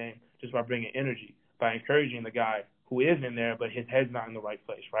impact on the game just by bringing energy, by encouraging the guy who is in there, but his head's not in the right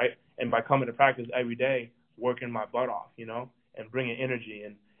place, right? And by coming to practice every day, working my butt off, and bringing energy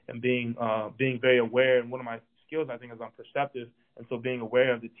and being very aware. And one of my skills, I think, is I'm perceptive. And so being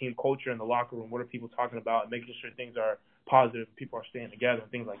aware of the team culture in the locker room, what are people talking about, and making sure things are positive, people are staying together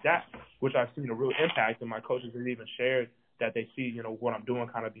and things like that, which I've seen a real impact. And my coaches have even shared that they see, what I'm doing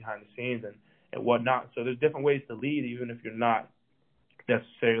kind of behind the scenes and whatnot. So there's different ways to lead, even if you're not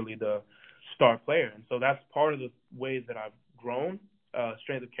necessarily the star player. And so that's part of the ways that I've grown,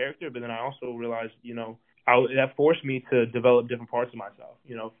 strength of character. But then I also realized, that forced me to develop different parts of myself.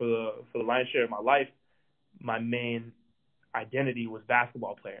 For the lion's share of my life, my main identity was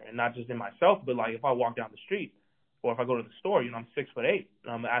basketball player, and not just in myself, but like if I walk down the street or if I go to the store, I'm 6'8",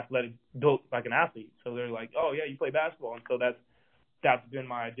 and I'm athletic, built like an athlete. So they're like, oh yeah, you play basketball, and so that's been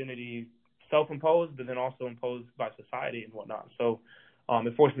my identity, self-imposed, but then also imposed by society and whatnot. So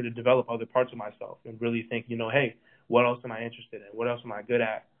it forced me to develop other parts of myself and really think, hey, what else am I interested in? What else am I good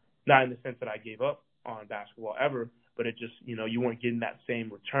at? Not in the sense that I gave up on basketball ever, but it just, you weren't getting that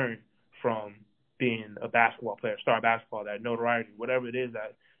same return from being a basketball player, star basketball, that notoriety, whatever it is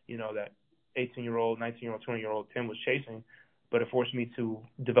that, that 18-year-old, 19-year-old, 20-year-old Tim was chasing. But it forced me to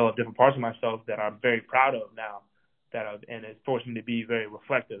develop different parts of myself that I'm very proud of now, and it forced me to be very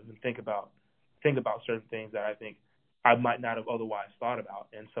reflective and think about certain things that I think I might not have otherwise thought about.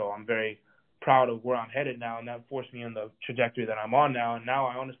 And so I'm very proud of where I'm headed now, and that forced me in the trajectory that I'm on now. And now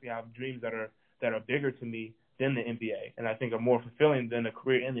I honestly have dreams that are bigger to me than the NBA, and I think are more fulfilling than a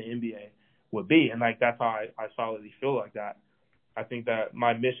career in the NBA would be. And like that's how I solidly feel like that. I think that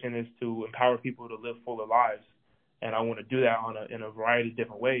my mission is to empower people to live fuller lives and I want to do that in a variety of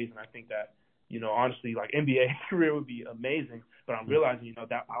different ways. And I think that, honestly, like NBA career would be amazing, but I'm realizing,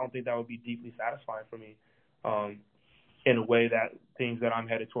 that I don't think that would be deeply satisfying for me in a way that things that I'm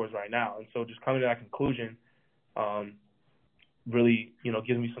headed towards right now. And so just coming to that conclusion really,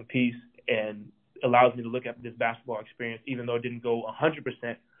 gives me some peace and allows me to look at this basketball experience, even though it didn't go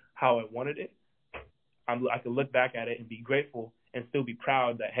 100% how I wanted it. I could look back at it and be grateful and still be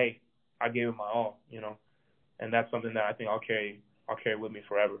proud that, hey, I gave it my all, and that's something that I think I'll carry with me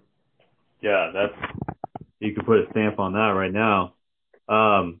forever. Yeah, you could put a stamp on that right now.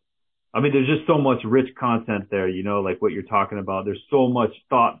 There's just so much rich content there, like what you're talking about. There's so much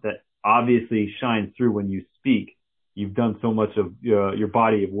thought that obviously shines through when you speak. You've done so much of your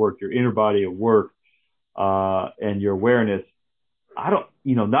body of work, your inner body of work, and your awareness.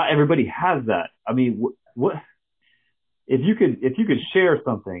 Not everybody has that. What if you could share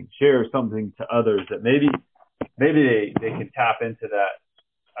something to others that maybe they can tap into that.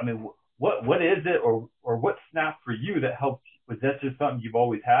 What is it, or what snapped for you that helped? Was that just something you've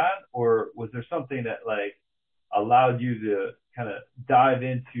always had, or was there something that like allowed you to kind of dive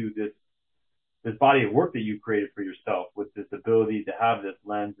into this body of work that you created for yourself, with this ability to have this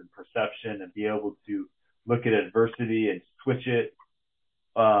lens and perception and be able to look at adversity and switch it?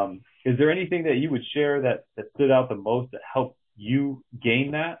 Is there anything that you would share that stood out the most that helped you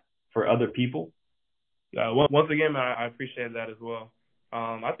gain that for other people? Once again, man, I appreciate that as well.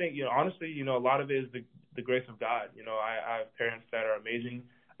 I think, honestly, a lot of it is the grace of God. I have parents that are amazing.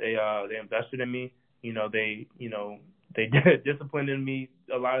 They invested in me. They disciplined in me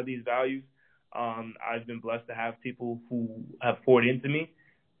a lot of these values. I've been blessed to have people who have poured into me,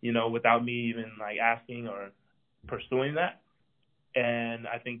 without me even like asking or pursuing that. And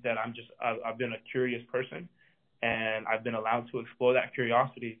I think that I've been a curious person, and I've been allowed to explore that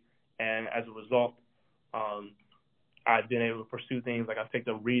curiosity. And as a result, I've been able to pursue things like I've picked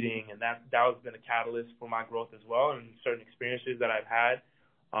up reading, and that has been a catalyst for my growth as well, and certain experiences that I've had.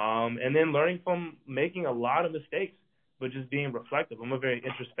 And then learning from making a lot of mistakes, but just being reflective. I'm a very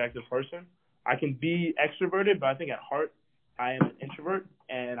introspective person. I can be extroverted, but I think at heart I am an introvert,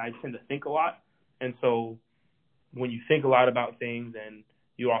 and I tend to think a lot. And so when you think a lot about things and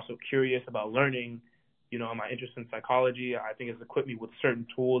you're also curious about learning, my interest in psychology, I think it's equipped me with certain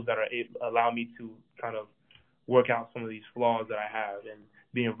tools that allow me to kind of work out some of these flaws that I have, and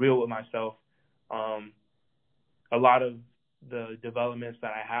being real with myself. A lot of the developments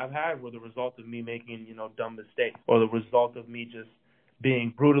that I have had were the result of me making, dumb mistakes, or the result of me just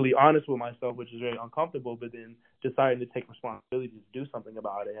being brutally honest with myself, which is very uncomfortable, but then deciding to take responsibility to do something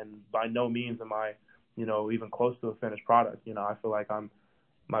about it. And by no means am I, even close to a finished product. I feel like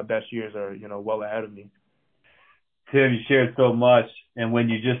my best years are, well ahead of me. Tim, you shared so much, and when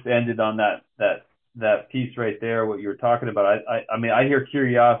you just ended on that piece right there, what you were talking about, I hear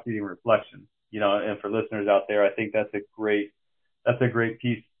curiosity and reflection, and for listeners out there, I think that's a great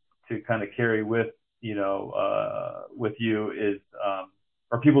piece to kind of carry with you is,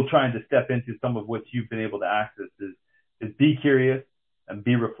 or people trying to step into some of what you've been able to access is be curious and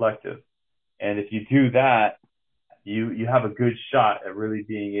be reflective. And if you do that, you have a good shot at really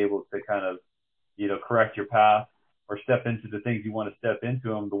being able to kind of, correct your path or step into the things you want to step into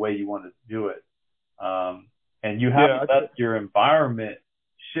them the way you want to do it. And you haven't let your environment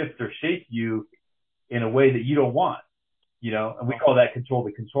shift or shape you in a way that you don't want, and we call that control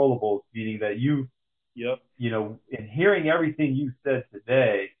the controllables, meaning that in hearing everything you said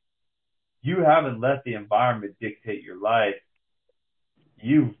today, you haven't let the environment dictate your life.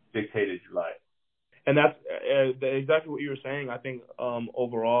 You've dictated your life. And that's exactly what you were saying. I think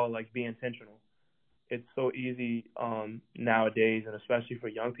overall, like, be intentional. It's so easy nowadays, and especially for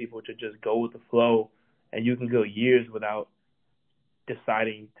young people, to just go with the flow, and you can go years without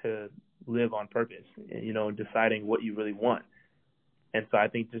deciding to live on purpose, and deciding what you really want. And so I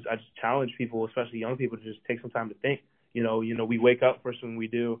think I just challenge people, especially young people, to just take some time to think. We wake up, first thing we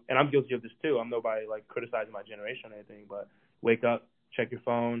do, and I'm guilty of this too. I'm nobody like criticizing my generation or anything, but wake up, check your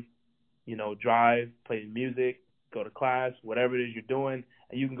phone, drive, play music, go to class, whatever it is you're doing,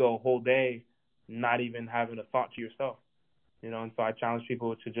 and you can go a whole day not even having a thought to yourself. And so I challenge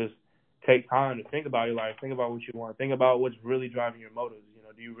people to just take time to think about your life, think about what you want, think about what's really driving your motives.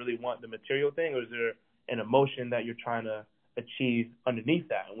 Do you really want the material thing, or is there an emotion that you're trying to achieve underneath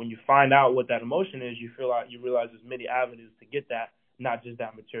that? And when you find out what that emotion is, you realize there's many avenues to get that, not just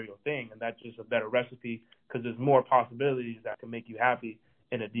that material thing. And that's just a better recipe, because there's more possibilities that can make you happy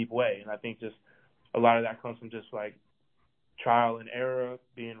in a deep way. And I think just a lot of that comes from just like trial and error,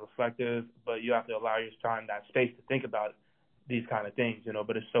 being reflective, but you have to allow your time that space to think about these kind of things,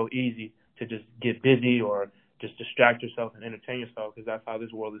 But it's so easy to just get busy or just distract yourself and entertain yourself, because that's how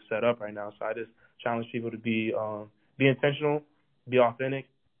this world is set up right now. So I just challenge people to be intentional, be authentic,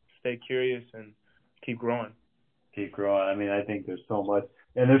 stay curious, and keep growing. Keep growing. I mean, I think there's so much,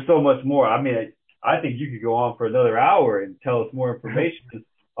 and there's so much more. I mean, I think you could go on for another hour and tell us more information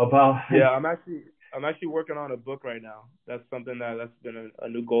about. Yeah, I'm actually working on a book right now. That's something that's been a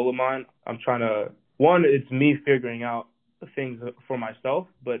new goal of mine. I'm trying to, it's me figuring out the things for myself,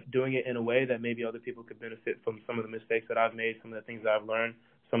 but doing it in a way that maybe other people could benefit from some of the mistakes that I've made, some of the things that I've learned,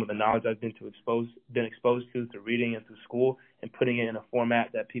 some of the knowledge I've been exposed to through reading and through school, and putting it in a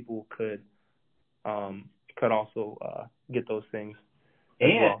format that people could also get those things as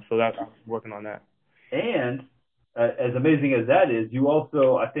well. So I'm working on that. And as amazing as that is, you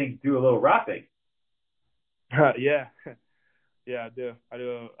also, I think, do a little rapping. Yeah, I do.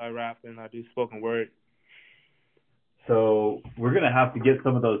 I rap and I do spoken word. So we're gonna have to get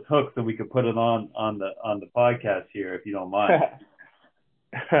some of those hooks so we can put it on the podcast here, if you don't mind.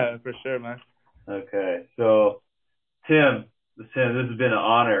 For sure, man. Okay, so Tim, this has been an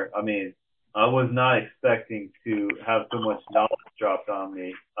honor. I mean, I was not expecting to have so much knowledge dropped on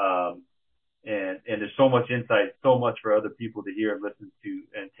me, and there's so much insight, so much for other people to hear and listen to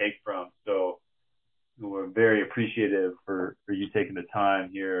and take from. So we're very appreciative for you taking the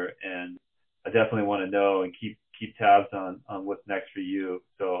time here, and I definitely want to know and keep tabs on what's next for you.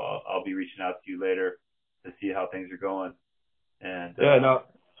 So I'll be reaching out to you later to see how things are going. And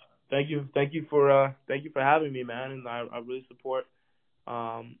thank you for having me, man. And I really support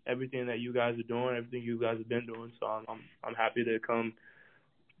everything that you guys are doing, everything you guys have been doing. So I'm happy to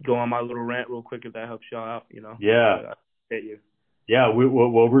go on my little rant real quick if that helps y'all out. Yeah. I appreciate you. Yeah,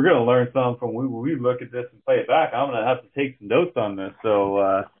 we're gonna learn something from when we look at this and play it back. I'm gonna have to take some notes on this.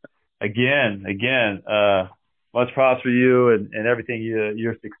 So again, much props for you and everything,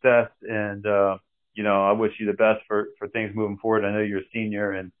 your success, and I wish you the best for things moving forward. I know you're a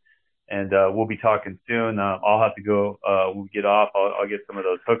senior, and we'll be talking soon. I'll have to go when we get off. I'll get some of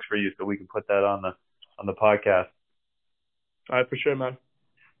those hooks for you so we can put that on the podcast. All right, for sure, man.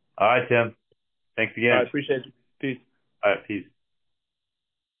 All right, Tim. Thanks again. I appreciate you. Peace. All right, peace.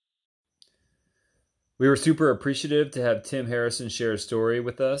 We were super appreciative to have Tim Harrison share his story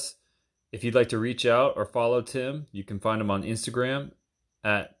with us. If you'd like to reach out or follow Tim, you can find him on Instagram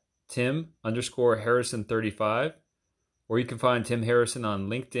at Tim_Harrison35, or you can find Tim Harrison on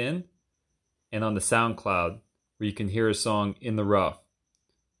LinkedIn and on the SoundCloud, where you can hear his song In the Rough.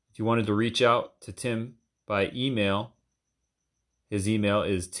 If you wanted to reach out to Tim by email, his email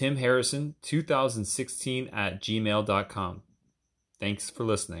is timharrison2016@gmail.com. Thanks for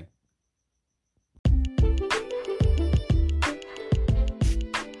listening.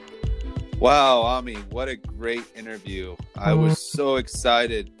 Wow, Ami, what a great interview. I was so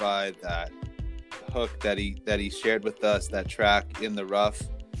excited by that hook that he shared with us, that track In the Rough.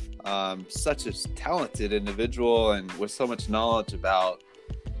 Such a talented individual and with so much knowledge about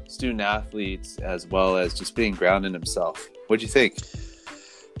student athletes as well as just being grounded in himself. What'd you think?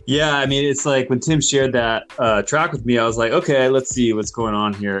 Yeah, I mean, it's like when Tim shared that track with me, I was like, okay, let's see what's going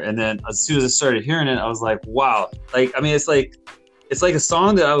on here. And then as soon as I started hearing it, I was like, wow. Like, I mean, it's like a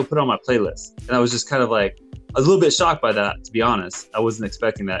song that I would put on my playlist. And I was just kind of like, I was a little bit shocked by that, to be honest. I wasn't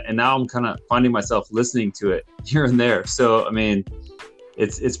expecting that. And now I'm kind of finding myself listening to it here and there. So, I mean,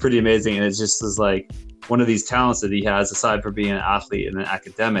 it's pretty amazing. And it just is like one of these talents that he has, aside from being an athlete and an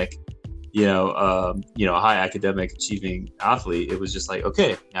academic, a high academic achieving athlete. It was just like,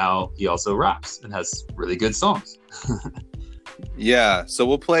 okay, now he also raps and has really good songs. Yeah. So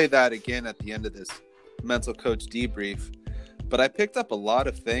we'll play that again at the end of this Mental Coach debrief. But I picked up a lot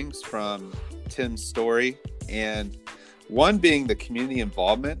of things from Tim's story, and one being the community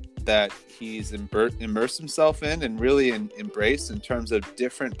involvement that he's immersed himself in and really embraced in terms of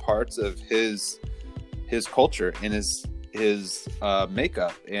different parts of his culture and his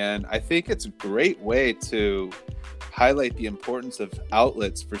makeup. And I think it's a great way to highlight the importance of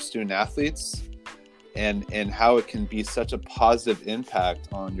outlets for student athletes and how it can be such a positive impact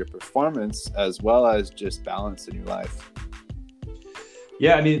on your performance as well as just balance in your life.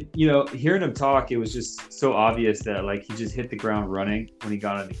 Yeah, I mean, hearing him talk, it was just so obvious that like he just hit the ground running when he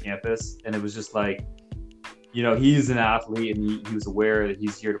got onto campus. And it was just like, he's an athlete and he was aware that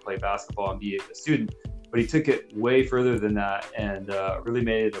he's here to play basketball and be a student. But he took it way further than that and really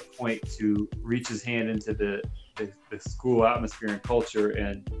made it a point to reach his hand into the school atmosphere and culture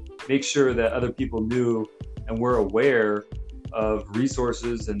and make sure that other people knew and were aware of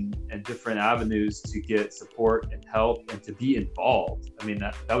resources and different avenues to get support and help and to be involved. I mean,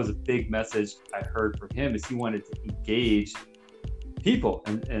 that was a big message I heard from him, is he wanted to engage people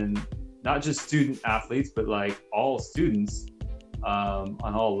and not just student athletes, but like all students on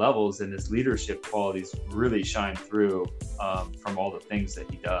all levels, and his leadership qualities really shine through from all the things that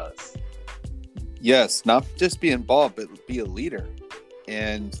he does. Yes, not just be involved, but be a leader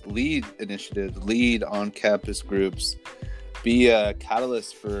and lead initiatives, lead on-campus groups, be a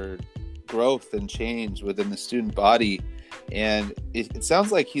catalyst for growth and change within the student body. And it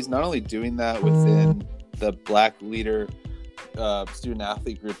sounds like he's not only doing that within the Black leader student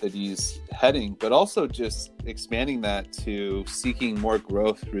athlete group that he's heading, but also just expanding that to seeking more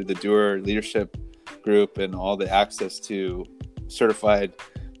growth through the Doer leadership group and all the access to certified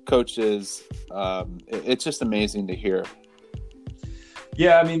coaches. It's just amazing to hear.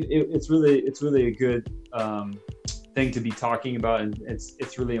 Yeah, I mean, it's really a good thing to be talking about, and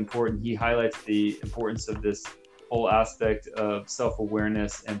it's really important. He highlights the importance of this whole aspect of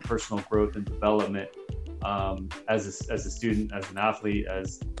self-awareness and personal growth and development as a student, as an athlete,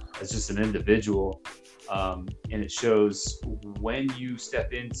 as just an individual. And it shows when you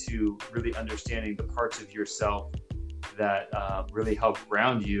step into really understanding the parts of yourself that really help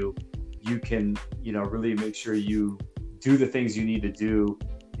ground you, you can, really make sure you do the things you need to do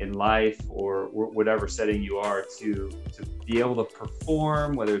in life or whatever setting you are to be able to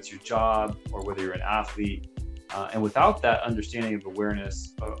perform, whether it's your job or whether you're an athlete. And without that understanding of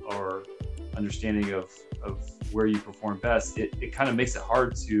awareness or understanding of where you perform best, it kind of makes it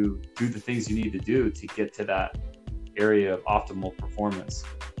hard to do the things you need to do to get to that area of optimal performance.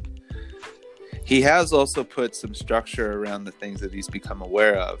 He has also put some structure around the things that he's become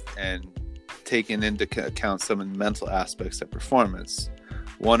aware of and taken into account some of the mental aspects of performance,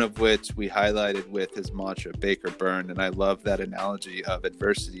 one of which we highlighted with his mantra, Bake or Burn. And I love that analogy of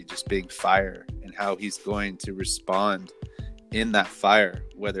adversity just being fire and how he's going to respond in that fire,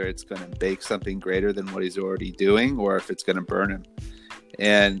 whether it's going to bake something greater than what he's already doing or if it's going to burn him.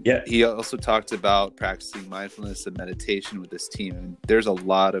 And he also talked about practicing mindfulness and meditation with his team. And there's a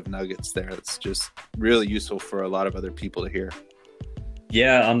lot of nuggets there that's just really useful for a lot of other people to hear.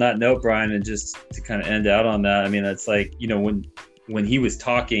 Yeah, on that note, Brian, and just to kind of end out on that, I mean, it's like, when he was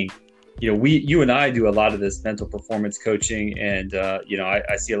talking, you and I do a lot of this mental performance coaching, and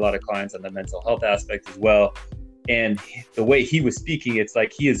I see a lot of clients on the mental health aspect as well. And the way he was speaking, it's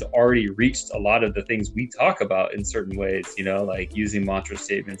like he has already reached a lot of the things we talk about in certain ways, like using mantra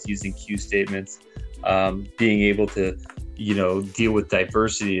statements, using cue statements, being able to, deal with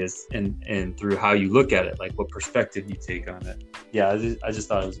diversity and through how you look at it, like what perspective you take on it. Yeah, I just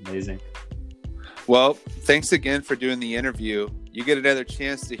thought it was amazing. Well, thanks again for doing the interview. You get another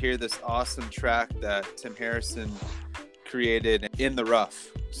chance to hear this awesome track that Tim Harrison created, In the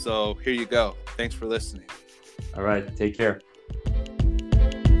Rough. So here you go. Thanks for listening. All right. Take care.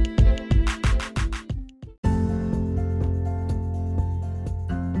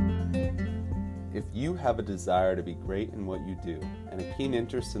 If you have a desire to be great in what you do and a keen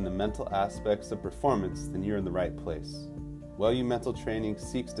interest in the mental aspects of performance, then you're in the right place. WellU Mental Training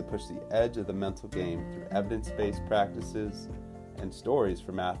seeks to push the edge of the mental game through evidence-based practices and stories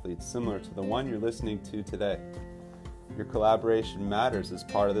from athletes similar to the one you're listening to today. Your collaboration matters as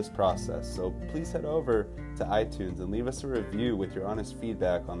part of this process, so please head over to iTunes and leave us a review with your honest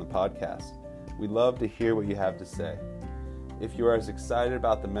feedback on the podcast. We'd love to hear what you have to say. If you are as excited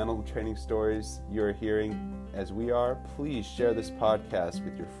about the mental training stories you're hearing as we are, please share this podcast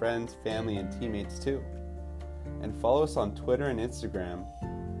with your friends, family, and teammates too. And follow us on Twitter and Instagram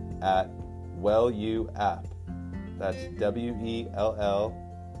at WellUApp. That's WellUApp.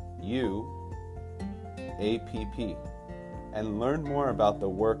 And learn more about the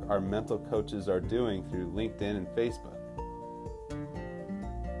work our mental coaches are doing through LinkedIn and Facebook.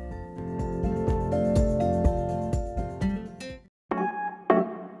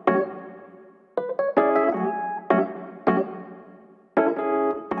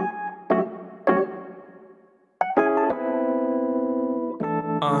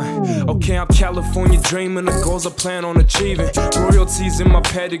 Okay, I'm California dreaming, the goals I plan on achieving. Royalties in my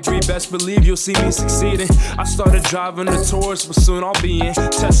pedigree, best believe you'll see me succeeding. I started driving the Taurus, but soon I'll be in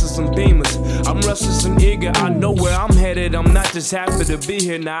Teslas and Beamers. I'm restless and eager, I know where I'm headed. I'm not just happy to be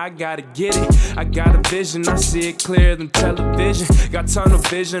here, now I gotta get it. I got a vision, I see it clearer than television. Got tunnel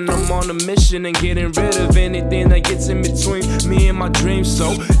vision, I'm on a mission and getting rid of anything that gets in between me and my dreams. So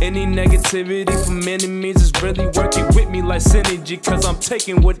any negativity from enemies is really working with me like synergy, cause I'm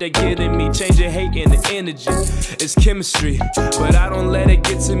taking what they getting me, changing hate into energy. It's chemistry, but I don't let it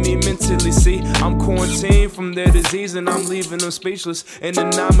get to me mentally. See, I'm quarantined from their disease and I'm leaving them speechless. An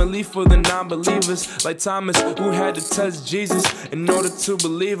anomaly for the non-believers, like Thomas who had to touch Jesus in order to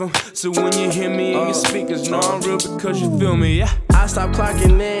believe him. So when you hear me in your speakers, know I'm real because you feel me. Yeah, I stop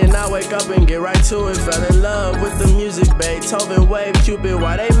clocking in, I wake up and get right to it. Fell in love with the music, Beethoven, Wave, Cupid.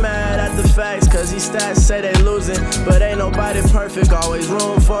 Why they mad at the facts? Cause these stats say they losing. But ain't nobody perfect, always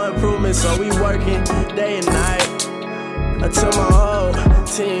room for improvement. So we working day and night until my whole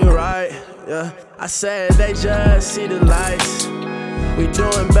team right. Yeah, I said they just see the lights. We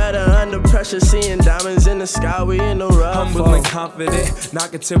doing better under pressure, seeing diamonds in the sky, we in the rough. Humble and confident,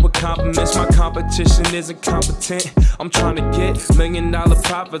 not content with compliments. My competition isn't competent. I'm trying to get $1 million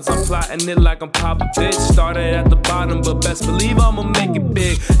profits. I'm plotting it like I'm Papa Bitch. Started at the bottom, but best believe I'ma make it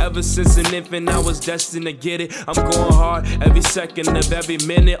big. Ever since an infant, I was destined to get it. I'm going hard every second of every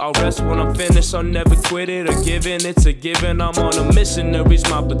minute. I'll rest when I'm finished, I'll never quit it or giving. It's a given, I'm on a mission to reach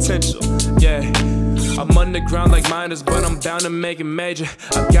my potential. Yeah, I'm underground like miners, but I'm bound to make it major.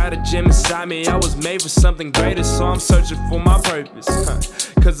 I've got a gem inside me, I was made for something greater, so I'm searching for my purpose.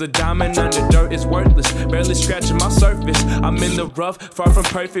 Cause a diamond under dirt is worthless, barely scratching my surface. I'm in the rough, far from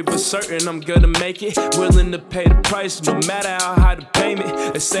perfect, but certain I'm gonna make it. Willing to pay the price, no matter how high the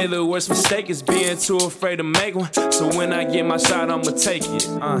payment. They say the worst mistake is being too afraid to make one. So when I get my shot, I'ma take it.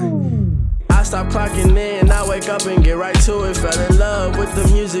 I stop clocking in, I wake up and get right to it. Fell in love with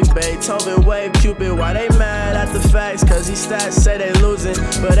the music, Beethoven, Wave, Cupid. Why they mad at the facts? Cause these stats say they losing.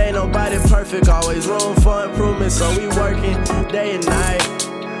 But ain't nobody perfect, always room for improvement. So we working day and night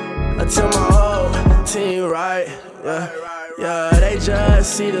until my whole team right. Yeah, they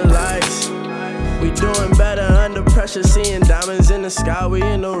just see the lights. We doing better under pressure, seeing diamonds in the sky, we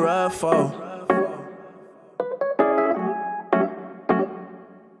in the rough.